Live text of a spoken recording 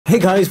Hey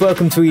guys,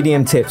 welcome to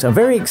EDM Tips. I'm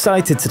very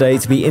excited today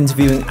to be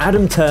interviewing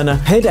Adam Turner,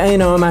 Head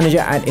A&R Manager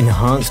at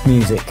Enhanced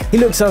Music. He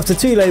looks after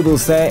two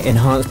labels there,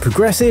 Enhanced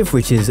Progressive,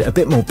 which is a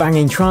bit more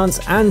banging trance,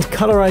 and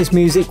Colorize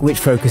Music, which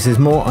focuses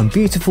more on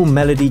beautiful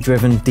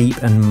melody-driven deep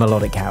and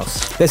melodic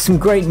house. There's some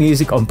great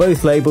music on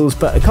both labels,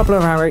 but a couple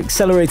of our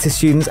accelerator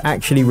students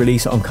actually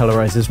release on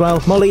Colorize as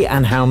well, Molly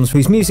and Helms,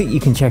 whose music you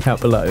can check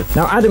out below.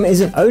 Now Adam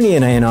isn't only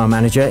an A&R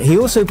manager, he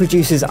also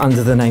produces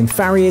under the name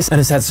Farius and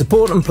has had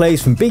support and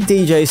plays from big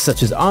DJs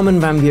such as Armin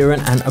van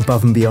Buuren and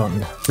Above and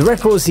Beyond. The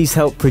records he's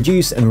helped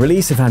produce and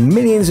release have had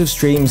millions of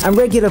streams and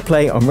regular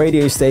play on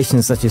radio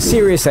stations such as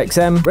Sirius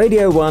XM,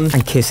 Radio 1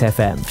 and Kiss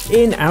FM.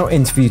 In our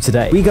interview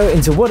today, we go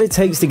into what it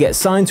takes to get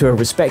signed to a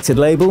respected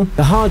label,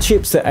 the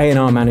hardships that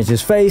A&R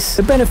managers face,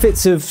 the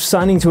benefits of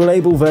signing to a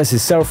label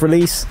versus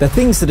self-release, the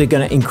things that are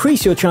going to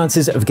increase your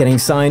chances of getting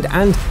signed,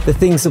 and the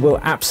things that will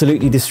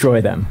absolutely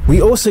destroy them.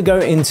 We also go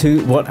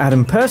into what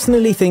Adam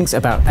personally thinks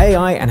about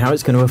AI and how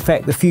it's going to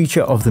affect the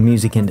future of the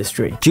music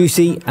industry.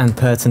 Juicy and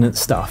pertinent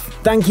stuff.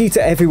 Thank you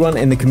to everyone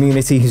in the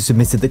community who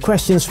submitted the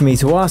questions for me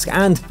to ask,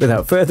 and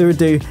without further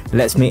ado,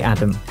 let's meet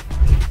Adam.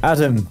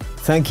 Adam,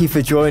 thank you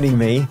for joining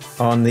me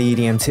on the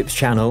EDM Tips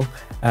channel.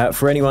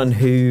 For anyone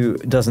who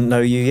doesn't know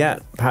you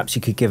yet, perhaps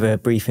you could give a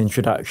brief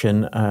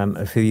introduction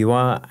of who you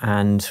are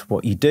and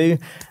what you do,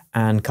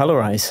 and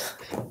Colorize.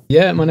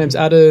 Yeah, my name's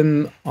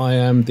Adam. I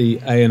am the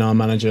A&R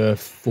manager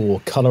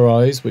for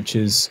Colorize, which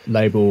is a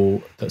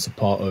label that's a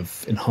part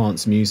of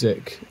Enhanced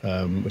Music,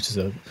 which is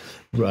a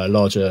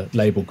larger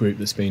label group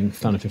that's been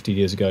founded 50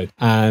 years ago.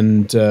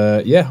 And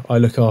yeah, I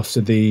look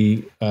after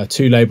the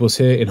two labels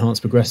here,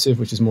 Enhanced Progressive,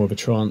 which is more of a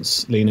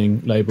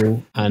trance-leaning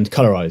label, and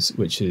Colorize,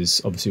 which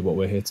is obviously what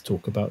we're here to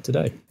talk about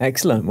today.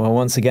 Excellent. Well,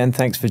 once again,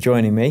 thanks for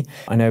joining me.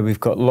 I know we've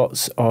got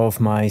lots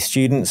of my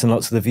students and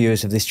lots of the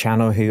viewers of this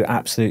channel who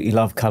absolutely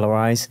love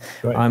Colorize.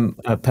 Great. I'm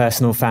a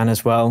personal fan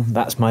as well.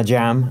 That's my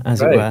jam,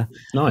 as Great. It were.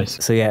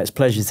 Nice. So yeah, it's a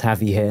pleasure to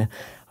have you here.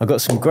 I've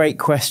got some great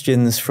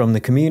questions from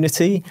the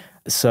community.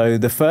 So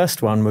the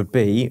first one would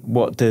be,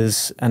 what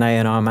does an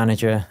A&R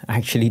manager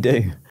actually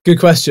do? Good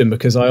question,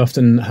 because I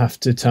often have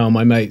to tell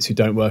my mates who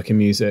don't work in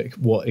music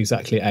what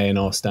exactly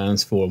A&R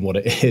stands for and what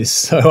it is.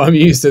 So I'm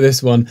used to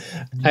this one.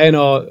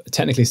 A&R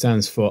technically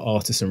stands for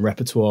artist and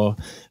repertoire.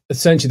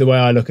 Essentially, the way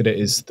I look at it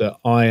is that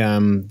I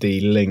am the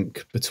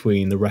link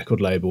between the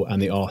record label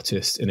and the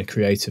artist in a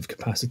creative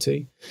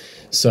capacity.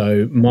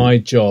 So my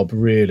job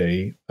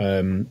really,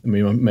 I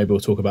mean, maybe we'll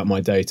talk about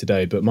my day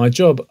today, but my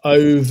job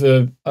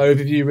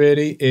overview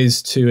really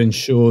is to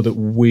ensure that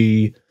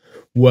we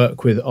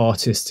work with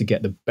artists to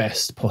get the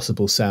best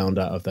possible sound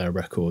out of their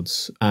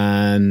records.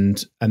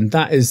 And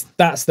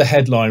that's the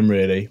headline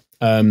really.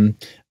 And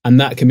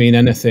that can mean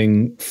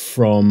anything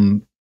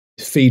from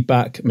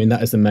feedback. I mean,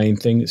 that is the main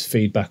thing. It's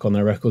feedback on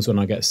their records when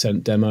I get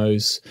sent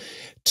demos,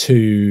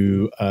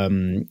 to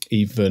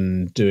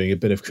even doing a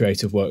bit of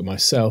creative work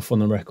myself on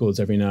the records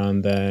every now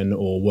and then,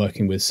 or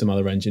working with some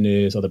other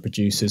engineers, other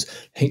producers,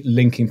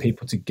 linking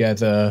people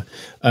together.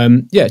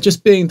 Yeah,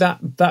 just being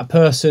that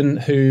person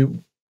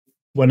who,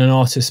 when an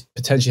artist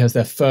potentially has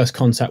their first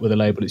contact with a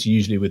label, it's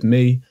usually with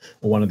me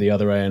or one of the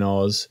other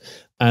A&Rs.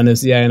 And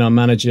as the A&R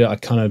manager, I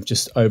kind of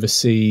just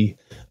oversee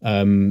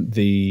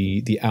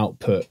the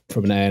output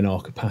from an A&R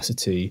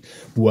capacity,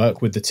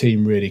 work with the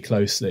team really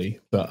closely,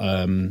 but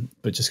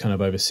just kind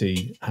of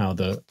oversee how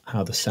the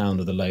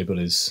sound of the label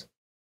is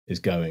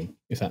going,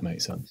 if that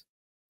makes sense.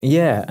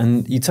 Yeah,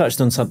 and you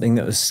touched on something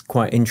that was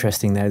quite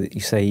interesting there, that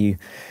you say you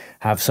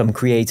have some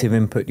creative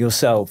input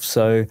yourself.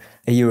 So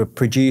are you a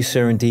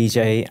producer and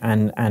DJ,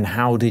 and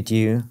how did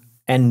you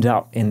end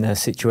up in the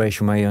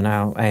situation where you're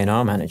now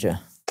A&R manager?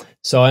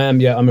 So I am,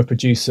 yeah, I'm a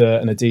producer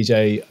and a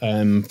DJ.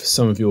 For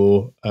some of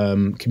your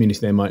community,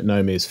 they might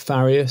know me as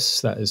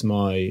Farius. That is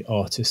my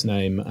artist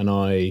name. And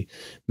I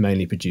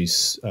mainly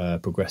produce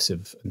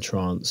progressive and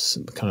trance,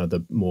 kind of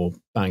the more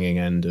banging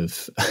end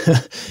of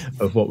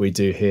of what we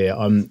do here.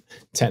 I'm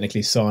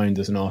technically signed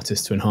as an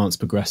artist to Enhanced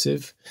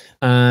Progressive.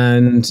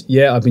 And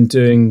yeah, I've been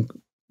doing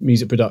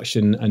music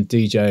production and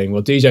DJing.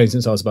 Well, DJing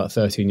since I was about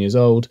 13 years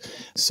old.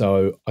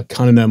 So I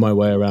kind of know my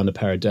way around a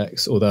pair of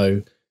decks,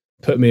 although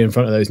put me in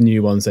front of those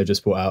new ones they've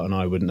just brought out and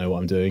I wouldn't know what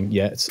I'm doing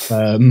yet.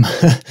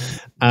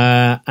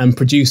 And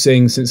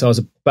producing since I was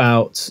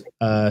about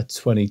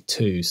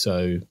 22,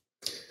 so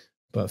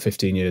about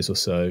 15 years or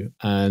so.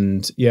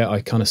 And yeah, I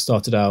kind of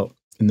started out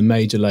in the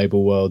major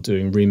label world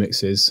doing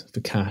remixes for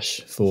cash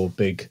for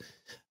big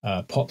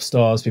pop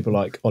stars, people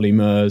like Ollie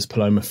Murs,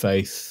 Paloma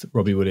Faith,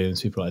 Robbie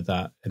Williams, people like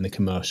that in the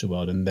commercial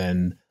world. And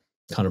then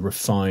kind of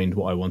refined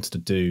what I wanted to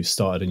do,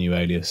 started a new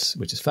alias,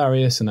 which is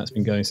Farius, and that's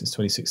been going since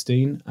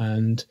 2016.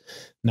 And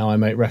now I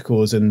make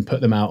records and put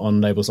them out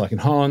on labels like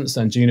Enhanced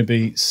and Juna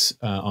Beats,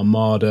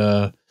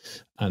 Armada,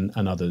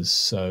 and others.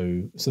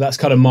 So that's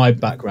kind of my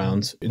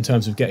background in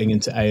terms of getting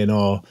into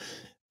A&R.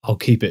 I'll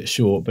keep it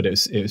short, but it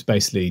was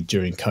basically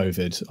during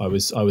COVID. I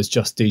was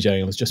just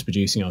DJing, I was just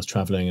producing, I was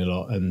traveling a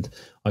lot, and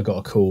I got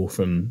a call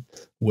from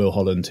Will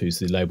Holland, who's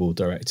the label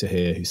director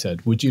here, who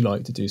said, "Would you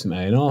like to do some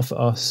A&R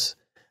for us?"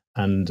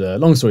 And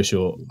long story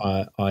short,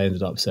 I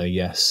ended up saying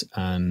yes.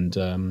 And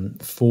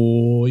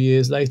 4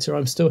 years later,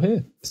 I'm still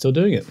here, still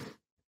doing it.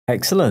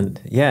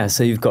 Excellent. Yeah.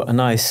 So you've got a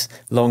nice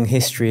long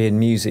history in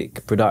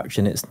music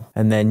production.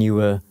 And then you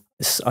were,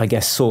 I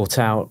guess, sought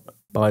out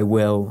by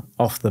Will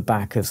off the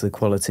back of the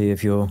quality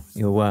of your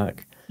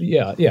work.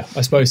 Yeah,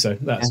 I suppose so.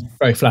 That's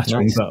very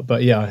flattering, nice.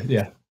 but yeah.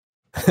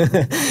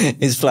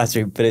 It's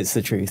flattering, but it's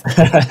the truth.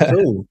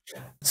 Cool.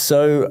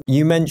 So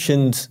you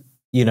mentioned,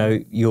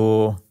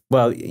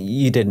 well,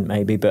 you didn't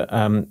maybe, but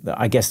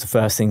I guess the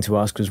first thing to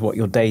ask was what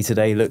your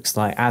day-to-day looks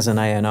like as an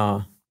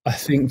A&R. I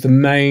think the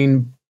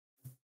main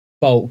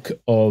bulk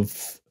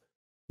of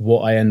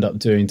what I end up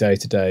doing day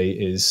to day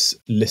is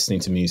listening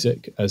to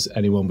music, as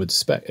anyone would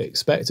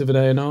expect of an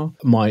A&R.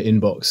 My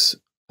inbox,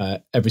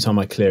 every time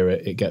I clear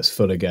it, it gets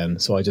full again.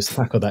 So I just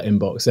tackle that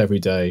inbox every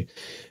day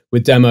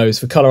with demos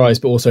for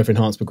Colorize, but also for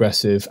Enhanced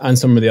Progressive and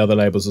some of the other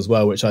labels as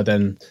well, which I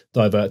then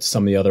divert to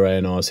some of the other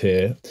A&Rs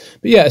here.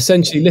 But yeah,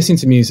 essentially listening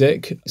to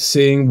music,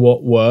 seeing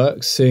what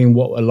works, seeing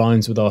what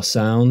aligns with our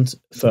sound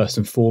first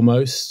and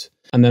foremost,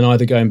 and then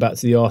either going back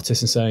to the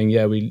artist and saying,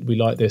 yeah, we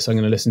like this, I'm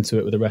going to listen to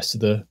it with the rest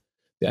of the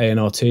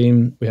A&R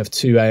team. We have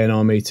 2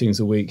 A&R meetings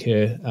a week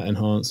here at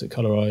Enhanced, at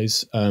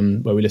Colorize,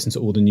 where we listen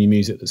to all the new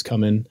music that's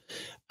come in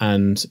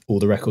and all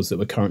the records that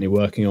we're currently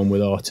working on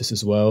with artists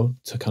as well,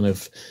 to kind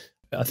of,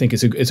 I think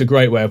it's a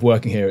great way of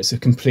working here. It's a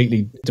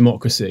completely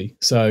democracy.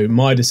 So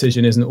my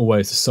decision isn't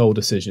always the sole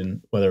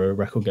decision whether a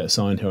record gets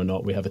signed here or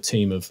not. We have a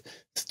team of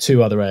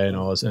 2 other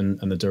A&Rs and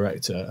the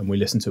director, and we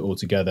listen to it all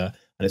together.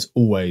 And it's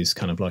always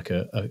kind of like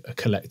a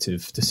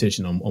collective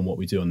decision on what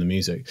we do on the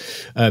music.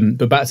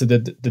 But back to the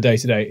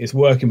day-to-day, it's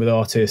working with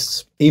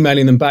artists,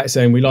 emailing them back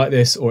saying we like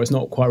this, or it's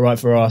not quite right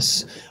for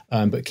us,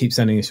 but keep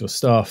sending us your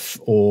stuff,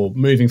 or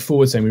moving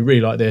forward saying we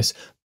really like this,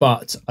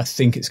 but I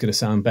think it's going to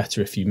sound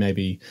better if you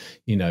maybe,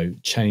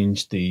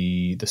 change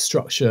the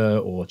structure,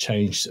 or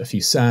change a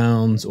few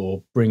sounds,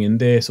 or bring in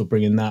this or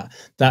bring in that.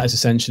 That is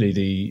essentially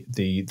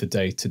the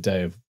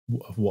day-to-day of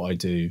what I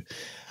do.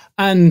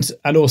 And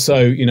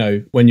also,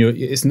 when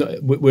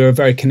we're a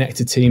very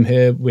connected team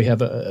here. We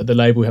have at the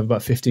label, we have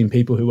about 15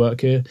 people who work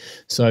here.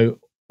 So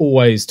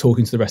always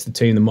talking to the rest of the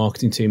team, the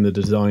marketing team, the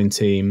design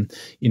team.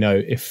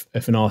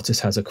 If an artist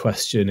has a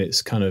question,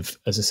 it's kind of,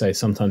 as I say,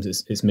 sometimes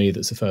it's me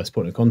that's the first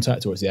point of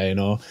contact, or it's the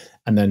A&R,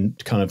 and then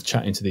kind of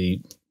chatting to the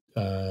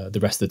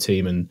rest of the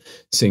team and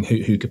seeing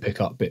who could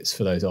pick up bits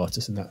for those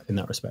artists in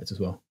that respect as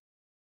well.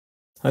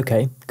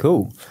 Okay,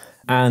 cool.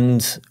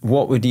 And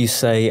what would you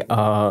say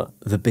are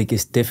the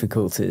biggest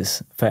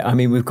difficulties? I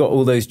mean, we've got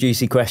all those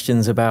juicy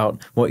questions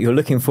about what you're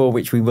looking for,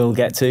 which we will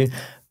get to,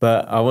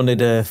 but I wanted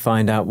to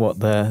find out what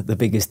the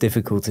biggest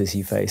difficulties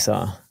you face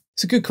are.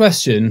 It's a good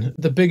question.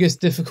 The biggest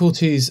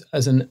difficulties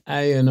as an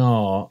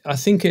A&R, I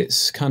think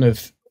it's kind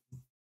of,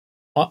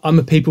 I'm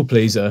a people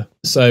pleaser,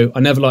 so I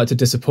never like to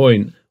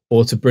disappoint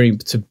or to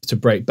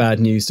break bad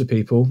news to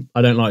people.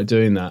 I don't like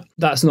doing that.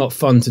 That's not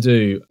fun to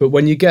do. But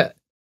when you get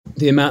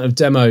the amount of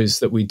demos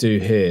that we do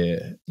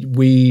here,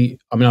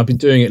 I've been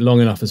doing it long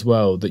enough as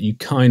well that you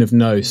kind of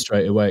know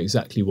straight away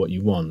exactly what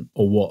you want,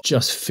 or what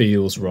just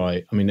feels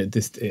right. I mean,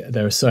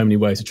 there are so many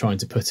ways of trying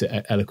to put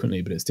it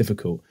eloquently, but it's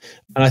difficult.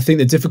 And I think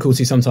the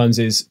difficulty sometimes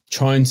is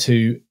trying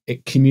to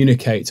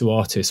communicate to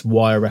artists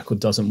why a record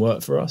doesn't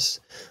work for us.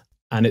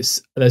 And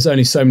there's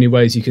only so many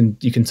ways you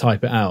can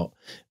type it out,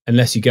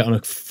 unless you get on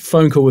a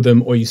phone call with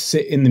them, or you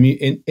sit in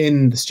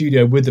the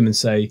studio with them and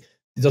say,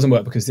 it doesn't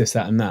work because this,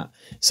 that, and that.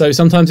 So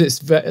sometimes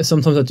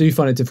I do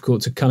find it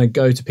difficult to kind of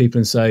go to people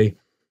and say,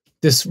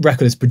 this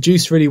record is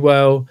produced really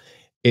well,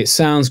 it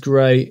sounds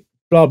great,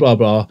 blah, blah,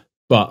 blah,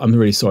 but I'm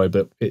really sorry,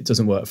 but it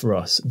doesn't work for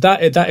us.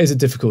 That is a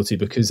difficulty,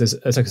 because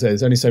as I say,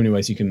 there's only so many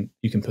ways you can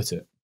put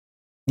it.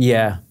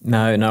 Yeah,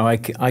 no,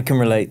 I can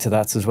relate to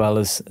that as well,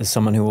 as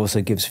someone who also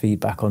gives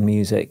feedback on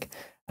music.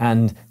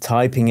 And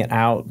typing it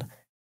out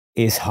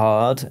is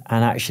hard,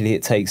 and actually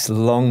it takes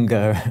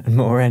longer and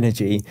more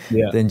energy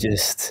than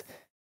just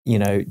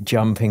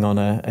jumping on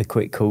a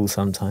quick call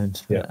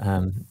sometimes. But,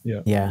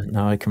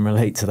 no, I can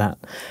relate to that.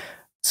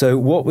 So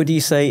what would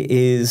you say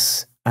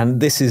is, and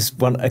this is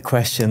a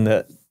question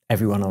that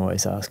everyone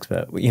always asks,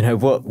 but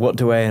what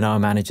do A&R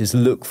managers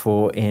look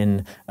for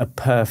in a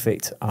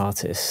perfect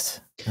artist?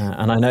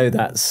 And I know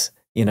that's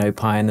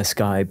pie in the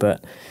sky,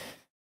 but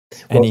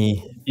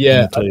any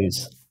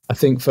clues? I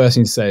think first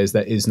thing to say is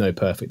there is no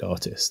perfect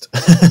artist.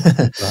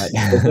 Right.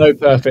 There's no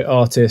perfect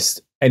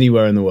artist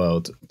anywhere in the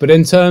world. But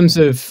in terms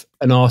of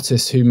an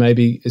artist who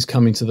maybe is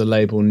coming to the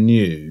label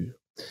new,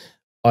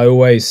 I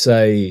always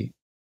say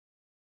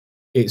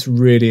it's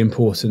really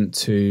important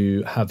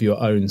to have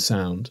your own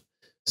sound.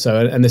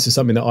 So, and this is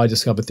something that I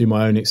discovered through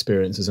my own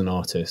experience as an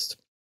artist.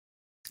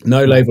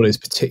 No label is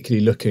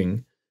particularly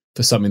looking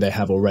for something they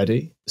have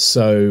already.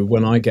 So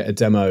when I get a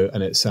demo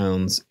and it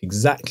sounds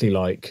exactly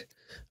like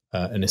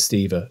an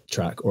Estiva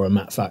track or a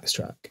Matt Fax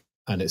track,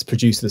 and it's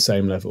produced at the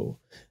same level,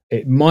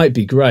 it might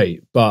be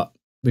great, but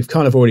we've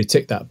kind of already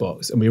ticked that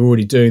box and we're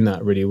already doing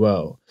that really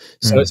well.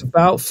 So it's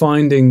about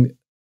finding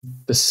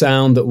the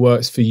sound that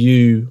works for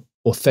you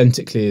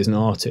authentically as an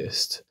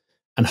artist,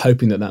 and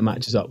hoping that that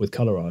matches up with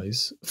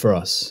colorize for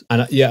us.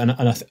 And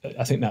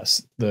I think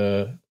that's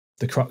the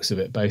crux of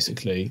it.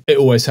 Basically, it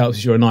always helps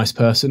if you're a nice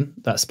person.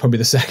 That's probably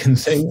the second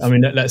thing. I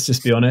mean, let's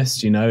just be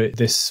honest,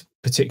 this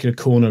particular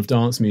corner of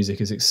dance music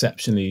is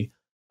exceptionally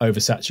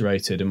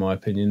oversaturated, in my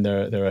opinion.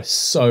 There are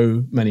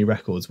so many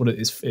records. I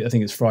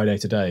think it's Friday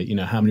today.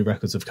 How many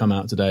records have come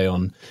out today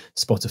on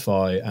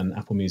Spotify and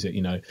Apple Music?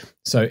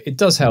 So it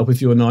does help if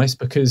you're nice,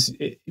 because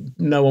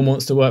no one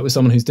wants to work with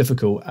someone who's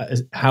difficult,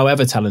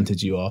 however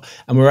talented you are.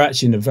 And we're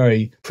actually in a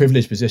very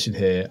privileged position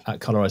here at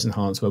Colorize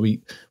Enhance, where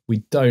we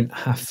don't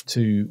have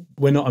to.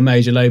 We're not a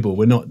major label.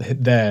 We're not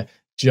there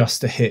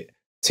just to hit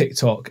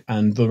TikTok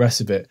and the rest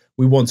of it.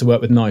 We want to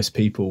work with nice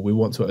people. We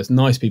want to work with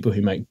nice people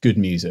who make good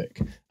music.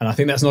 And I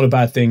think that's not a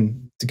bad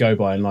thing to go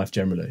by in life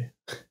generally.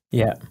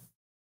 Yeah.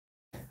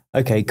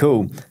 Okay,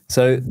 cool.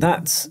 So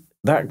that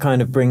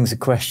kind of brings a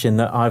question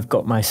that I've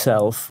got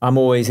myself. I'm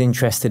always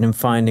interested in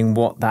finding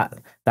what that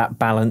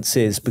balance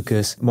is,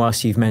 because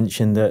whilst you've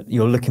mentioned that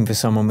you're looking for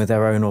someone with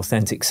their own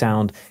authentic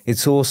sound,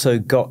 it's also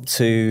got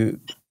to,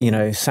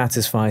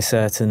 satisfy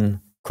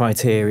certain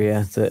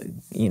criteria that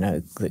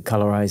that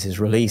Colorize is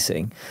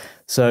releasing.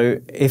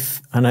 So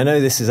and I know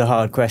this is a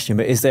hard question,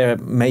 but is there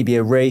maybe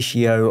a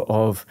ratio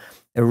of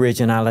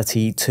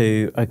originality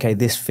to, okay,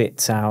 this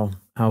fits our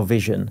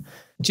vision?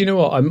 Do you know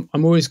what,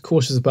 I'm always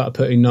cautious about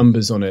putting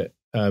numbers on it,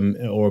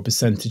 or a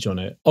percentage on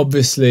it.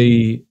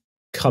 Obviously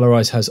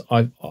Colorize has,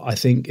 I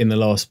think in the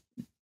last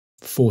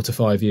 4 to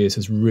 5 years,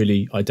 has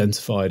really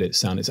identified its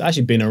sound. It's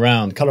actually been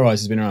around. Colorize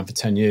has been around for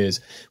 10 years.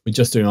 We're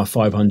just doing our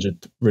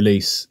 500th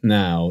release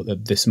now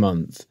this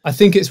month. I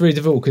think it's really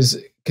difficult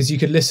because you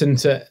could listen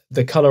to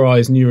the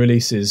Colorize new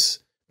releases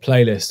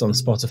playlist on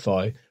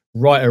Spotify,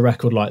 write a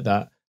record like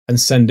that and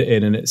send it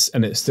in, and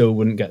it still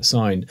wouldn't get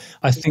signed.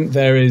 I think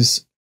there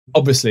is,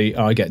 obviously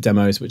I get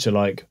demos which are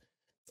like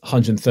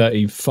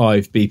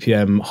 135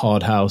 BPM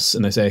hard house,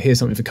 and they say, here's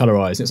something for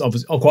Colorize, and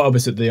it's quite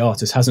obvious that the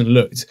artist hasn't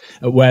looked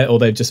at where, or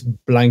they've just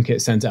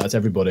blanket sent it out to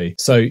everybody.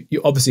 So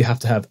you obviously have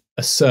to have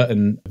a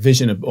certain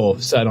vision or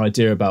certain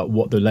idea about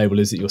what the label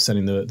is that you're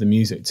sending the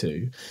music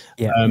to.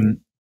 Yeah.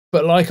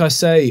 But like I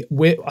say,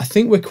 I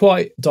think we're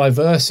quite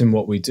diverse in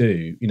what we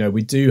do.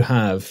 We do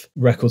have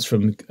records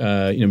from,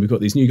 we've got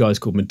these new guys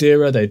called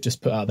Madeira. They've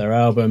just put out their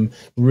album,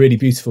 really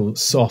beautiful,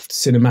 soft,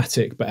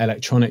 cinematic, but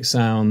electronic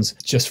sounds.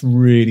 Just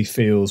really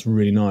feels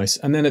really nice.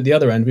 And then at the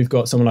other end, we've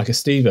got someone like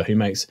Estiva, who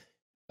makes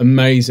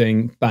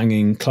amazing,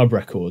 banging club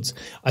records.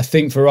 I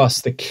think for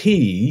us, the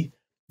key,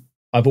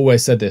 I've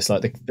always said this,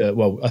 like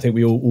I think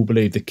we all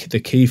believe the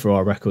key for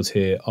our records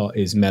here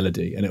is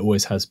melody, and it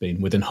always has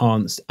been with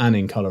Enhanced and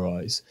in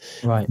Colorize.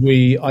 Right.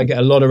 I get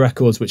a lot of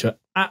records which are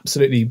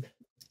absolutely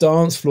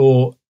dance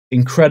floor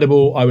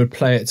incredible. I would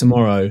play it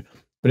tomorrow,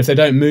 but if they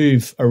don't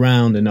move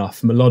around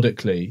enough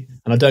melodically,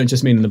 and I don't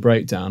just mean in the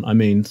breakdown, I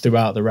mean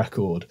throughout the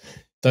record,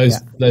 those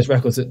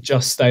records that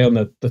just stay on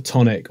the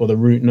tonic or the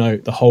root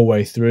note the whole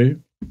way through.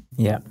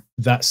 Yeah,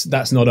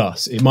 that's not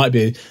us. It might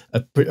be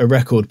a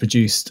record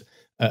produced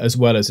as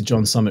well as a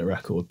John Summit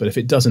record, but if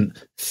it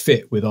doesn't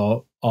fit with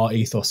our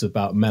ethos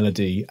about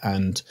melody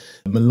and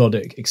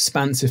melodic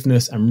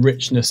expansive,ness and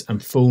richness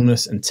and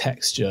fullness and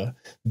texture,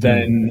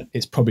 then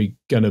it's probably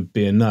going to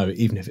be a no,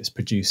 even if it's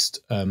produced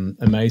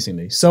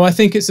amazingly. So I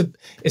think it's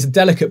a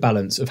delicate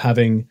balance of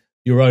having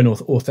your own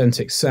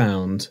authentic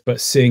sound, but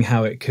seeing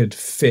how it could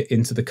fit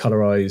into the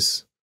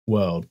Colorize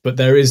world. But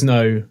there is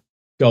no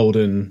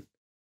golden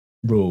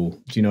rule.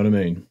 Do you know what I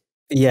mean?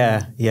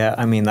 Yeah.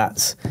 I mean,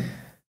 that's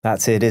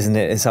it, isn't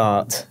it? It's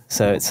art,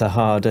 so it's a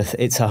hard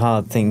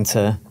thing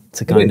to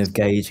kind of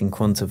gauge and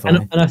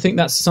quantify. And I think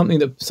that's something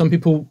that some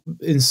people,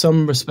 in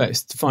some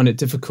respects, find it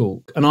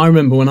difficult. And I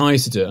remember when I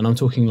used to do it, and I'm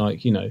talking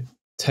like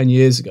 10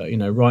 years ago,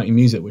 writing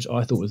music which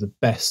I thought was the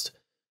best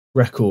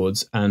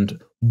records,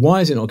 and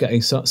why is it not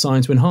getting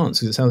signed to Enhance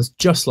because it sounds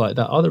just like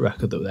that other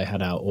record that they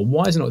had out, or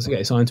why is it not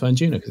getting signed to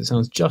Anjuna because it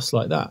sounds just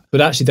like that? But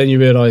actually then you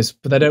realize,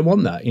 but they don't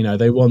want that.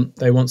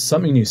 They want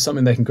something new,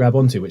 something they can grab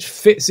onto, which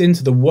fits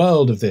into the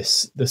world of the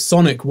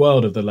sonic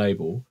world of the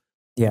label.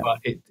 Yeah, but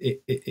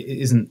it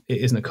isn't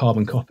a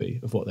carbon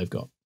copy of what they've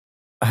got.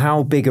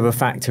 How big of a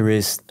factor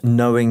is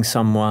knowing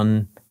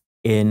someone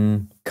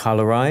in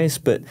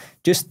Colorize, but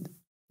just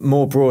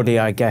more broadly,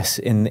 I guess,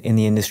 in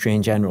the industry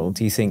in general?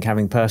 Do you think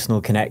having personal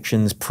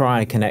connections,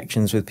 prior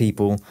connections with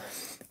people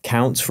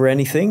counts for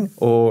anything?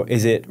 Or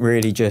is it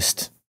really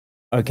just,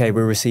 okay,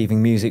 we're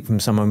receiving music from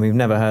someone we've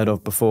never heard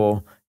of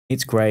before,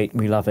 it's great,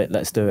 we love it,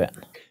 let's do it?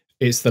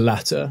 It's the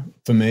latter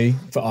for me,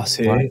 for us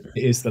here. Right.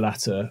 It is the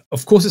latter.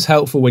 Of course, it's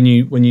helpful when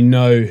you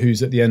know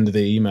who's at the end of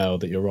the email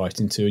that you're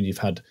writing to and you've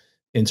had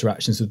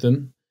interactions with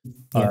them.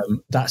 Yeah.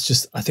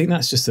 I think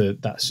that's just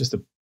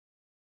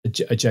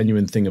a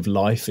genuine thing of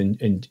life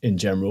in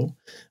general.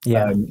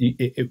 Yeah.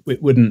 It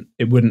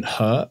wouldn't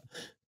hurt,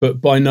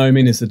 but by no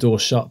means is the door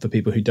shut for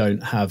people who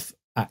don't have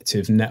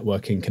active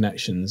networking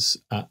connections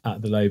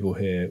at the label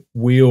here.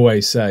 We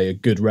always say a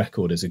good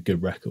record is a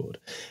good record,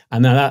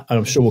 and now that, and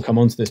I'm sure we'll come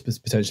on to this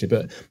potentially,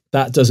 but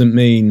that doesn't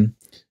mean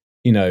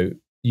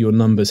your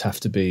numbers have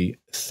to be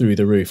through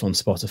the roof on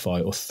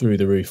Spotify or through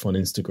the roof on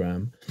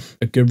Instagram.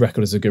 A good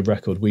record is a good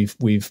record.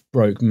 We've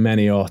broke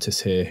many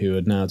artists here who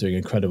are now doing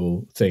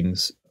incredible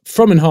things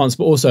from Enhanced,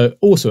 but also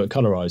at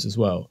Colorize as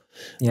well.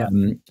 Yeah.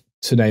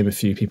 To name a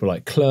few, people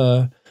like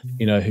Clur,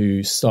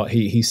 who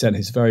he sent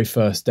his very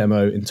first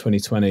demo in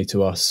 2020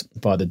 to us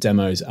via the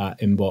demos at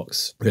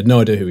Inbox. We had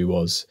no idea who he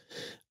was.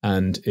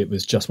 And it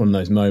was just one of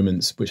those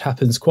moments, which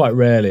happens quite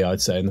rarely,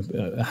 I'd say. And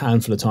a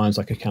handful of times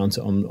I could count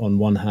it on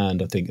one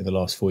hand, I think, in the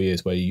last 4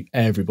 years, where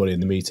everybody in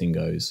the meeting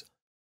goes,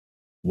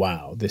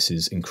 wow, this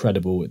is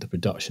incredible. The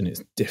production,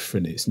 it's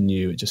different, it's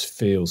new, it just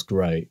feels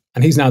great.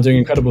 And he's now doing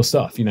incredible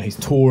stuff. He's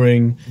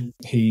touring.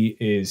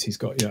 He's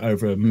got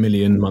over 1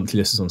 million monthly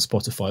listeners on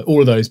Spotify.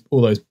 All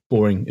those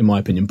boring, in my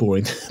opinion,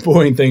 boring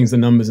things, the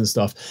numbers and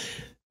stuff.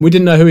 We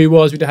didn't know who he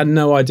was. We had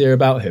no idea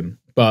about him.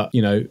 But,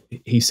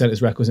 he sent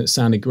his records and it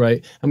sounded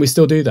great. And we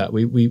still do that.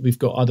 We've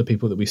got other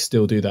people that we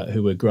still do that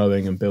who are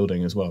growing and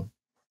building as well.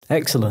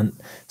 Excellent.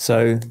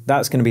 So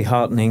that's going to be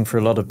heartening for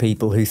a lot of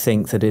people who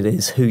think that it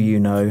is who you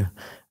know.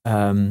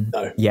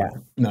 No. Yeah.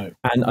 No.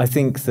 And I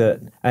think that,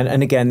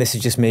 and again, this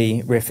is just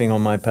me riffing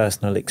on my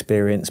personal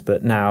experience,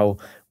 but now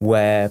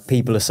where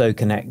people are so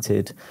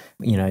connected,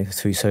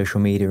 through social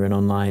media and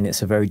online,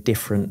 it's a very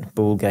different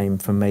ball game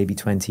from maybe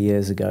 20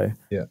 years ago.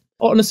 Yeah.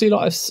 Honestly,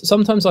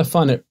 sometimes I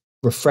find it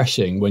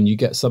refreshing when you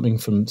get something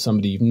from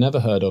somebody you've never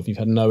heard of, you've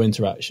had no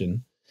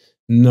interaction,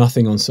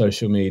 nothing on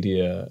social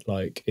media.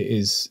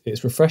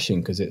 It's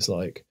refreshing because it's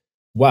like,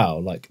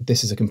 wow,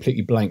 this is a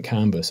completely blank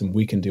canvas and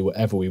we can do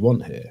whatever we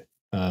want here,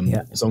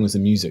 as long as the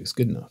music's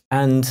good enough.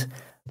 And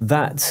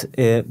that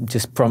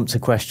just prompts a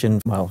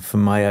question,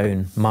 from my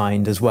own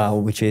mind as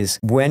well, which is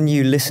when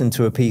you listen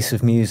to a piece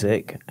of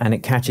music and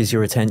it catches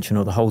your attention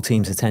or the whole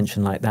team's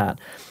attention like that,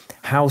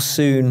 how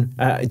soon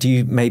do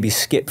you maybe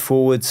skip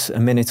forwards a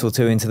minute or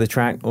two into the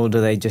track, or do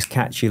they just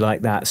catch you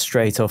like that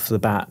straight off the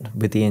bat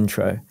with the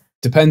intro?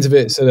 Depends if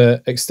it's an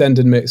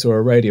extended mix or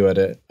a radio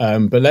edit.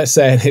 But let's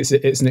say it's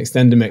an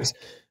extended mix.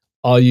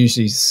 I'll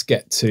usually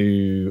get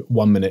to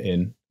 1 minute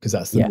in because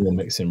that's the raw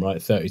mixing,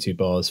 right? 32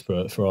 bars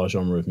for our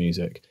genre of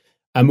music.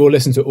 And we'll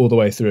listen to it all the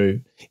way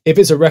through. If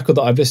it's a record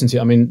that I've listened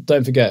to,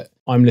 don't forget,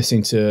 I'm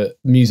listening to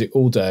music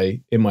all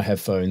day in my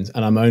headphones,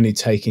 and I'm only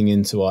taking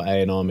into our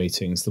A&R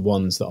meetings the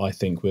ones that I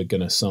think we're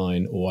going to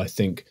sign, or I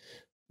think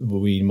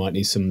we might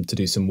need to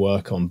do some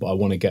work on, but I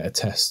want to get a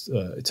test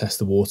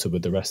the water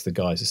with the rest of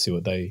the guys to see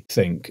what they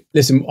think.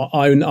 Listen,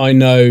 I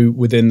know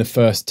within the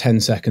first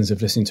 10 seconds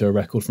of listening to a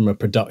record from a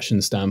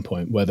production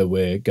standpoint whether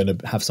we're going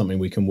to have something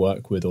we can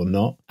work with or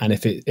not. And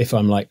if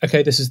I'm like,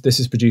 okay, this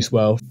is produced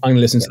well, I'm going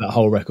to listen to that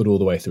whole record all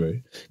the way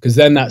through, because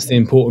then that's the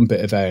important bit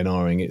of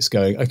A&Ring. It's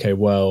going, okay,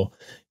 well,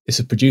 it's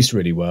produced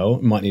really well.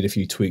 It might need a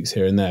few tweaks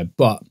here and there,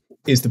 but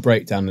is the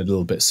breakdown a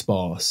little bit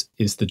sparse?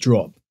 Is the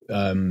drop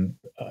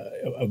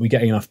are we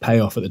getting enough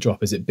payoff at the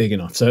drop? Is it big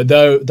enough? So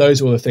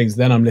those are all the things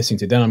then I'm listening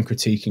to, then I'm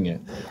critiquing it.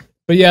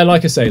 But yeah,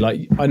 like I say,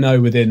 I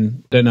know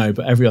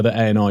but every other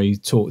A&R you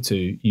talk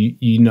to,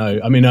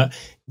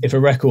 if a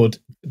record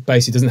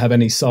basically doesn't have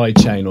any side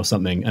chain or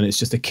something and it's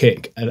just a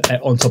kick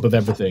on top of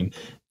everything,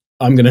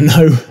 I'm going to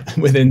know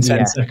within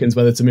 10 seconds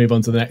whether to move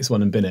on to the next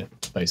one and bin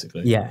it,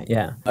 basically.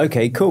 Yeah.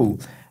 Okay, cool.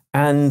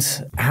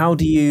 And how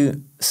do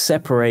you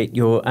separate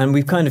and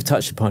we've kind of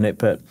touched upon it,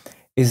 but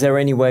is there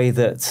any way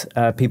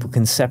that people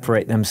can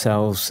separate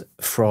themselves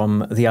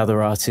from the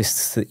other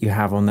artists that you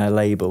have on their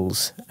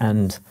labels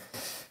and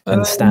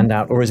stand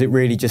out? Or is it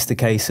really just a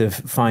case of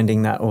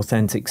finding that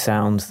authentic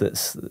sound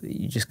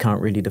you just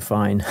can't really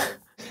define?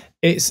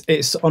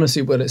 It's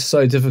honestly, it's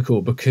so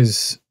difficult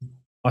because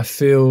I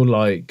feel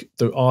like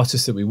the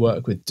artists that we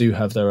work with do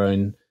have their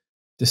own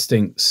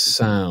distinct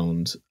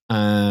sound.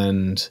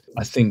 And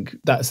I think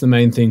that's the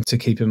main thing to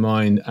keep in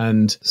mind.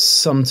 And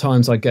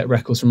sometimes I get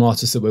records from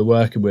artists that we're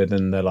working with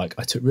and they're like,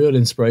 I took real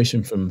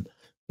inspiration from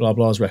blah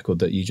blah's record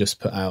that you just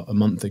put out a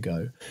month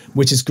ago,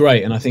 which is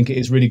great. And I think it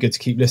is really good to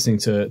keep listening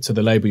to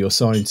the label you're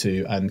signed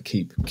to and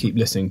keep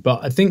listening.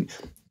 But I think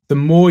the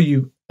more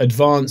you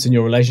advance in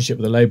your relationship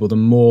with the label, the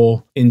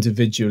more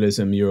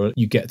individualism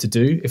you get to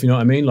do, if you know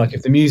what I mean. Like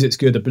if the music's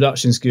good, the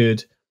production's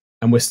good,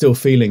 and we're still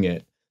feeling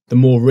it, the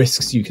more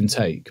risks you can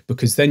take,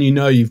 because then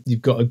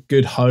you've got a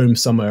good home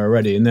somewhere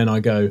already. And then I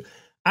go,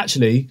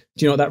 actually, do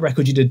you know what, that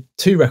record you did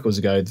 2 records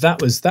ago, that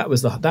was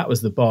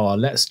the bar.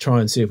 Let's try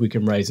and see if we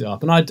can raise it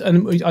up. And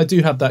I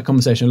do have that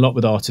conversation a lot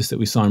with artists that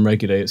we sign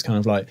regularly. It's kind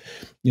of like,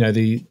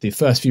 the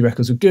first few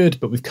records were good,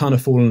 but we've kind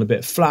of fallen a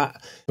bit flat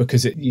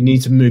because you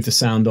need to move the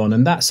sound on.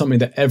 And that's something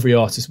that every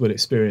artist will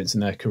experience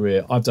in their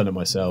career. I've done it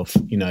myself.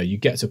 You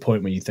get to a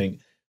point where you think,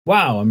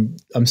 wow,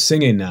 I'm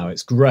singing now.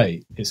 It's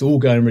great. It's all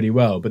going really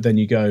well. But then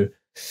you go,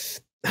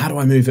 how do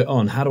I move it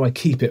on? How do I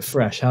keep it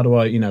fresh? How do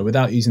I,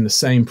 without using the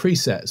same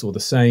presets or the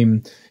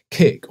same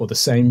kick or the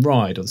same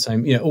ride or the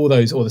same, all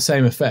those, or the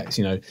same effects,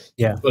 you've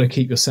got to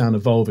keep your sound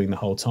evolving the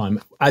whole time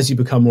as you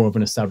become more of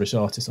an established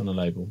artist on a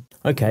label.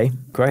 Okay,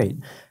 great.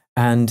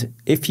 And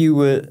if you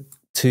were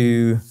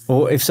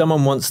or if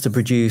someone wants to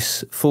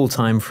produce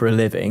full-time for a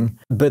living,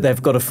 but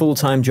they've got a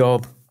full-time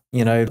job,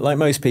 You know, like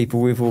most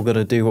people, we've all got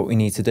to do what we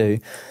need to do.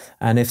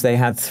 And if they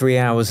had 3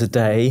 hours a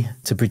day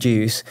to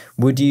produce,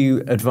 would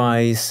you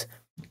advise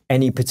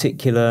any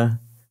particular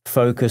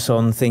focus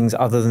on things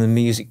other than the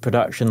music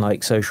production,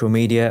 like social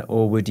media,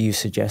 or would you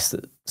suggest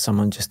that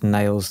someone just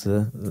nails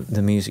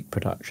the music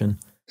production?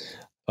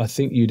 I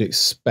think you'd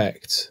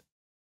expect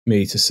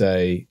me to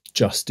say,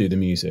 just do the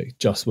music,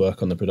 just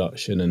work on the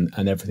production,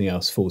 and everything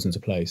else falls into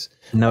place.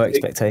 No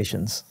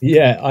expectations.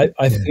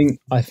 I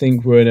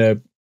think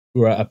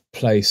we're at a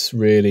place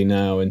really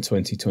now in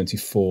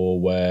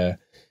 2024 where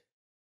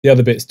the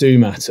other bits do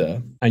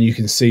matter, and you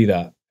can see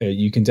that.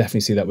 You can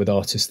definitely see that with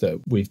artists that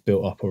we've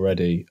built up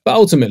already. But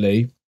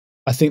ultimately,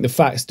 I think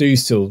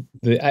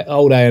the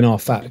old A&R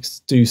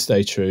facts do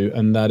stay true,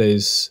 and that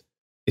is,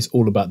 it's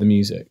all about the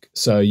music.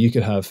 So you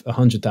could have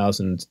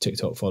 100,000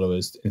 TikTok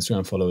followers,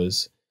 Instagram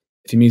followers.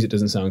 If your music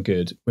doesn't sound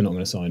good, we're not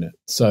going to sign it.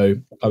 So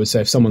I would say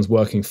if someone's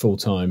working full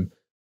time,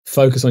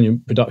 focus on your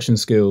production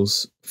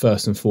skills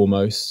first and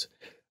foremost.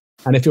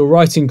 And if you're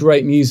writing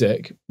great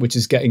music, which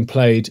is getting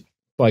played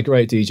by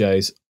great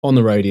DJs on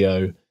the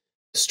radio,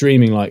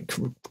 streaming like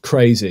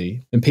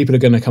crazy, then people are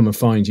going to come and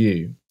find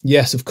you.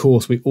 Yes, of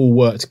course, we all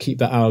work to keep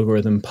that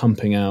algorithm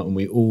pumping out, and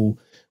we all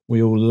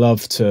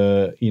love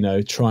to, you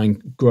know, try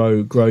and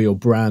grow your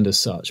brand as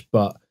such.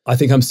 But I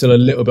think I'm still a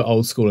little bit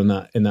old school in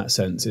that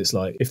sense. It's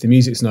like, if the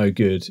music's no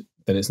good,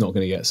 then it's not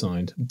going to get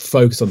signed.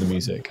 Focus on the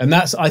music. And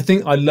I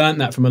think I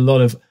learned that from a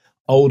lot of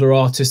older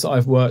artists that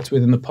I've worked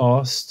with in the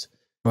past.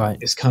 Right.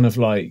 It's kind of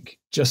like,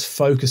 just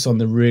focus on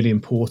the really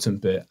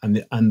important bit,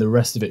 and the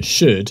rest of it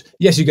should.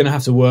 Yes, you're going to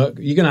have to work.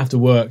 You're going to have to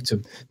work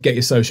to get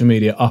your social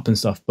media up and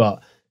stuff,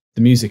 but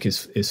the music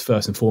is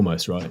first and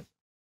foremost, right?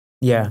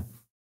 Yeah.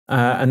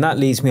 And that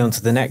leads me on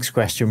to the next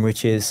question,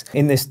 which is,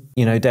 in this,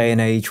 you know, day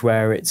and age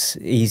where it's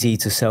easy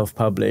to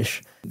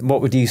self-publish,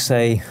 what would you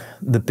say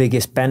the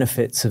biggest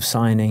benefits of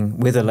signing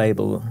with a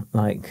label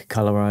like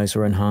Colorize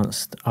or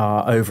Enhanced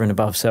are over and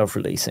above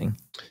self-releasing?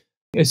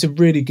 It's a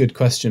really good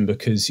question,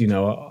 because, you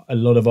know, a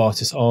lot of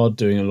artists are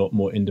doing a lot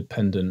more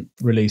independent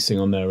releasing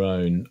on their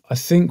own. I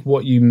think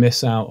what you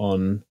miss out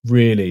on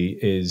really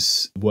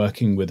is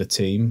working with a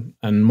team.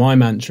 And my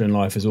mantra in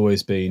life has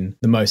always been,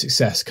 the most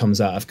success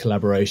comes out of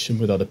collaboration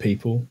with other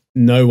people.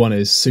 No one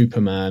is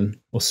Superman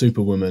or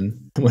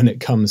Superwoman when it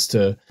comes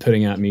to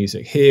putting out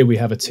music. Here we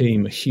have a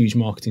team, a huge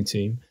marketing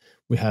team.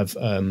 We have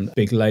a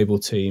big label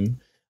team.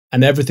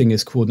 And everything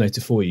is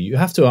coordinated for you. You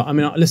have to, I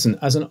mean, listen,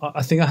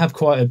 I think I have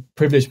quite a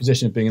privileged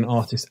position of being an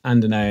artist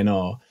and an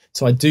A&R.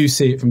 So I do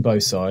see it from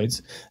both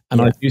sides. And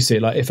I do see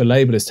it like, if a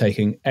label is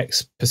taking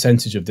X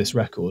percentage of this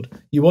record,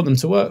 you want them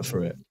to work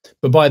for it.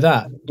 But by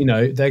that, you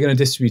know, they're going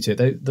to distribute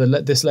it.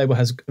 This label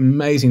has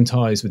amazing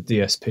ties with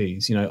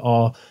DSPs. You know,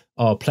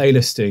 our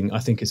playlisting, I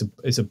think,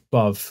 is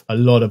above a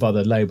lot of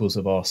other labels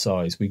of our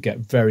size. We get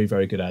very,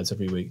 very good ads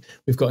every week.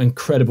 We've got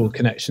incredible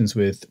connections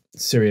with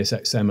Sirius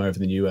XM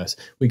over in the US.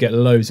 We get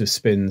loads of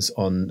spins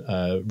on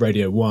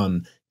Radio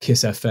 1,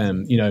 Kiss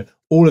FM. You know,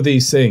 all of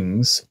these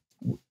things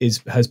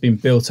has been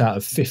built out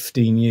of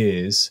 15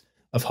 years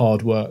of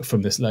hard work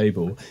from this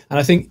label. And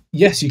I think,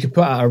 yes, you could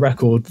put out a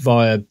record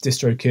via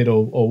DistroKid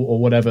or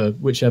whatever,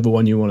 whichever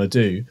one you want to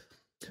do.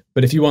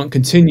 But if you want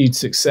continued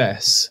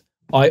success,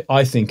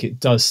 I think it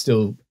does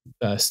still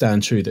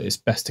stand true that it's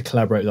best to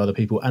collaborate with other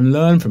people and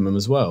learn from them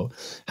as well.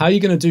 How are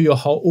you going to do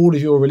all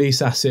of your release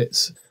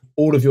assets,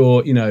 all of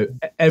your, you know,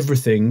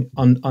 everything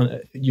on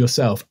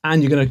yourself,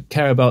 and you're going to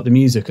care about the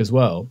music as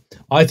well?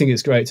 I think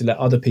it's great to let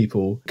other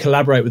people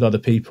collaborate with other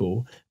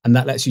people, and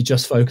that lets you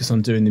just focus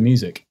on doing the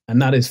music. And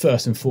that is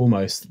first and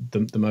foremost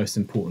the most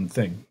important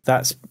thing.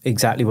 That's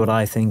exactly what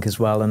I think as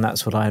well. And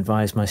that's what I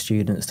advise my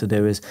students to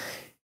do, is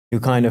you're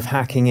kind of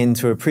hacking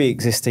into a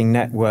pre-existing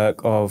network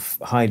of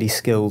highly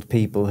skilled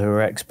people who are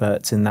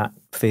experts in that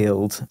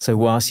field. So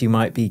whilst you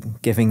might be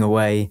giving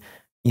away,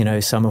 you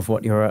know, some of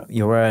what you're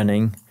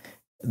earning,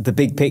 the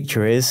big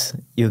picture is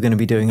you're going to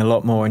be doing a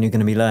lot more, and you're going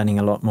to be learning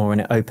a lot more,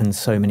 and it opens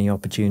so many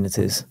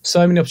opportunities.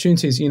 So many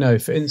opportunities, you know,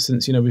 for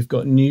instance, you know, we've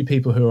got new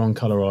people who are on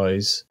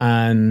Colorize,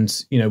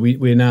 and, you know,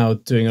 we're now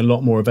doing a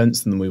lot more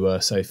events than we were,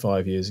 say,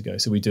 5 years ago.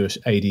 So we do an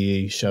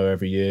ADE show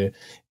every year.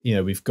 You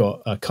know, we've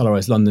got a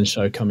Colorize London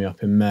show coming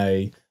up in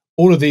May.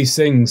 All of these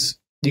things,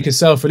 you can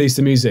self-release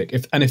the music.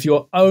 If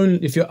your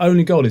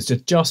only goal is to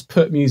just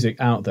put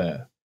music out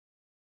there,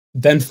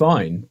 then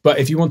fine. But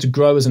if you want to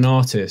grow as an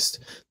artist,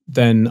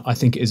 then I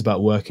think it is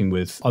about working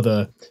with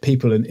other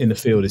people in the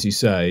field, as you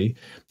say.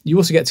 You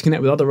also get to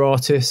connect with other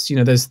artists. You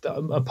know, there's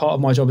a part of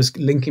my job is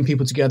linking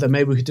people together.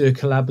 Maybe we could do a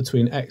collab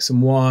between X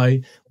and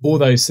Y, all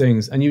those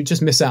things. And you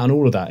just miss out on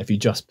all of that if you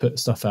just put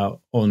stuff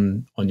out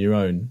on your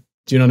own.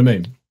 Do you know what I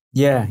mean?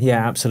 Yeah,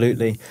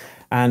 absolutely.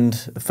 And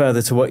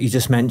further to what you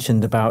just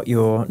mentioned about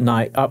your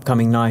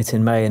upcoming night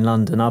in May in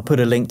London, I'll put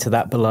a link to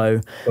that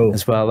below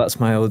as well. That's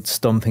my old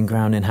stomping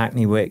ground in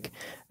Hackney Wick.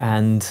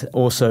 and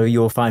also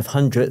your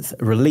 500th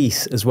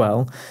release as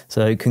well.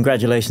 So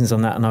congratulations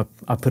on that. And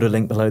I'll put a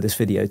link below this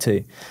video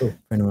too, for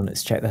anyone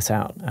that's checked that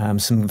out.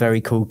 Some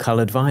very cool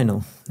coloured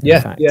vinyl.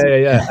 Yeah.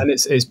 And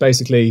it's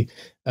basically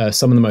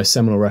some of the most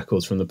seminal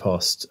records from the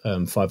past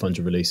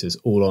 500 releases,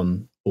 all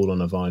on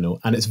a vinyl,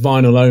 and it's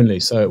vinyl only,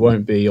 so it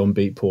won't be on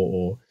Beatport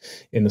or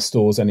in the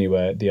stores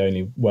anywhere. The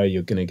only way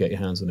you're going to get your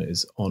hands on it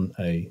is on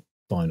a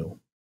vinyl.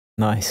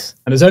 Nice.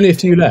 And there's only a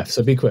few left,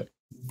 so be quick.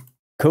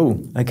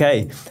 Cool.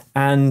 Okay.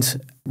 And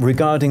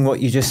regarding what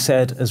you just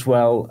said as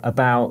well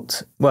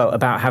about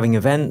having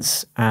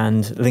events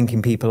and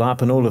linking people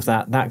up and all of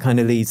that, that kind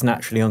of leads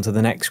naturally onto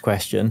the next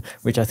question,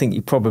 which I think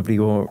you probably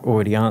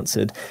already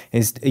answered,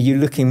 is are you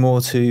looking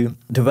more to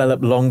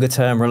develop longer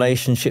term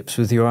relationships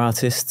with your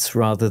artists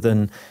rather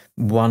than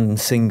one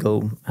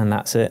single and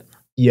that's it?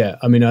 Yeah,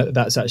 I mean,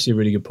 that's actually a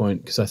really good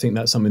point, because I think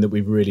that's something that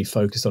we've really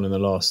focused on in the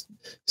last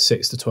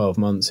 6 to 12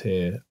 months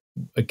here.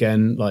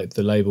 Again, like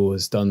the label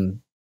has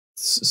done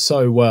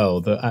so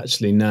well that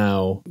actually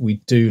now we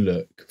do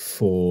look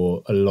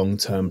for a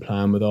long-term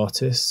plan with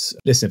artists.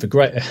 Listen, if a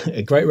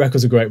great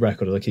record's a great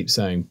record, as I keep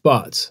saying,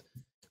 but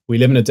we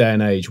live in a day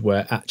and age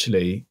where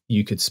actually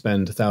you could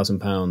spend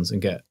 £1,000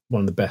 and get one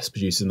of the best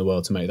producers in the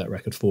world to make that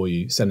record for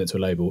you, send it to a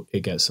label,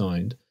 it gets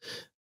signed.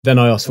 Then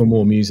I ask for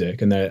more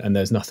music and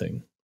there's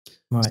nothing.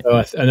 Right.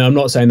 So and I'm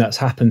not saying that's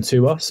happened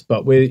to us,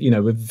 but we're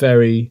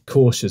very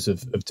cautious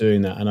of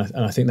doing that,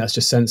 and I think that's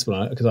just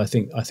sensible, because I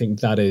think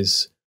that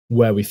is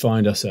where we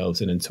find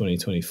ourselves in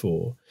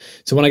 2024.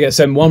 So when I get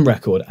sent one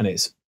record and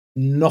it's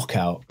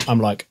knockout,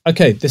 I'm like,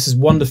 okay, this is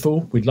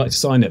wonderful, we'd like to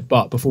sign it,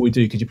 but before we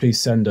do, could you please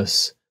send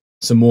us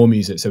some more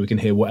music so we can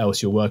hear what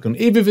else you're working on,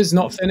 even if it's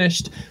not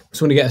finished.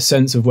 Just want to get a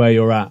sense of where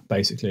you're at,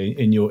 basically,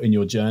 in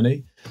your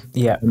journey.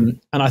 Yeah.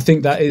 And I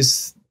think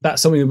that's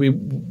something that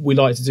we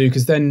like to do,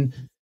 because then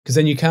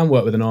you can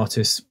work with an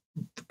artist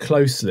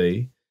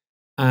closely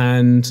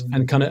and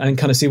kind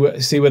of see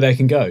where they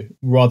can go,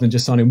 rather than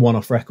just signing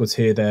one-off records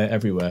here, there,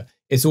 everywhere.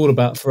 It's all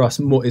about, for us,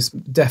 more.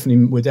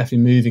 We're definitely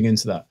moving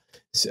into that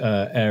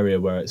area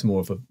where it's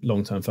more of a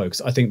long-term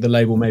focus. I think the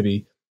label,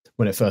 maybe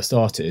when it first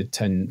started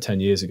 10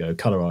 years ago,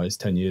 Colorize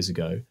 10 years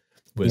ago,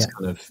 was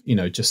kind of,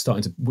 just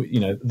starting to,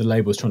 the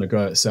label was trying to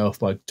grow itself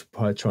by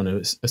trying to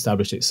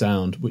establish its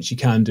sound, which you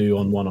can do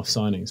on one-off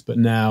signings. But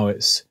now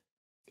it's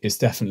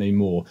definitely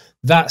more.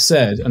 That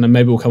said, and then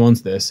maybe we'll come on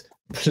to this,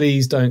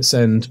 please don't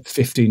send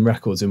 15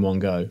 records in one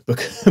go,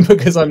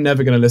 because I'm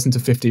never going to listen to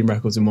 15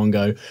 records in one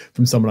go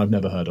from someone I've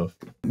never heard of.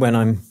 When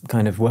I'm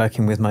kind of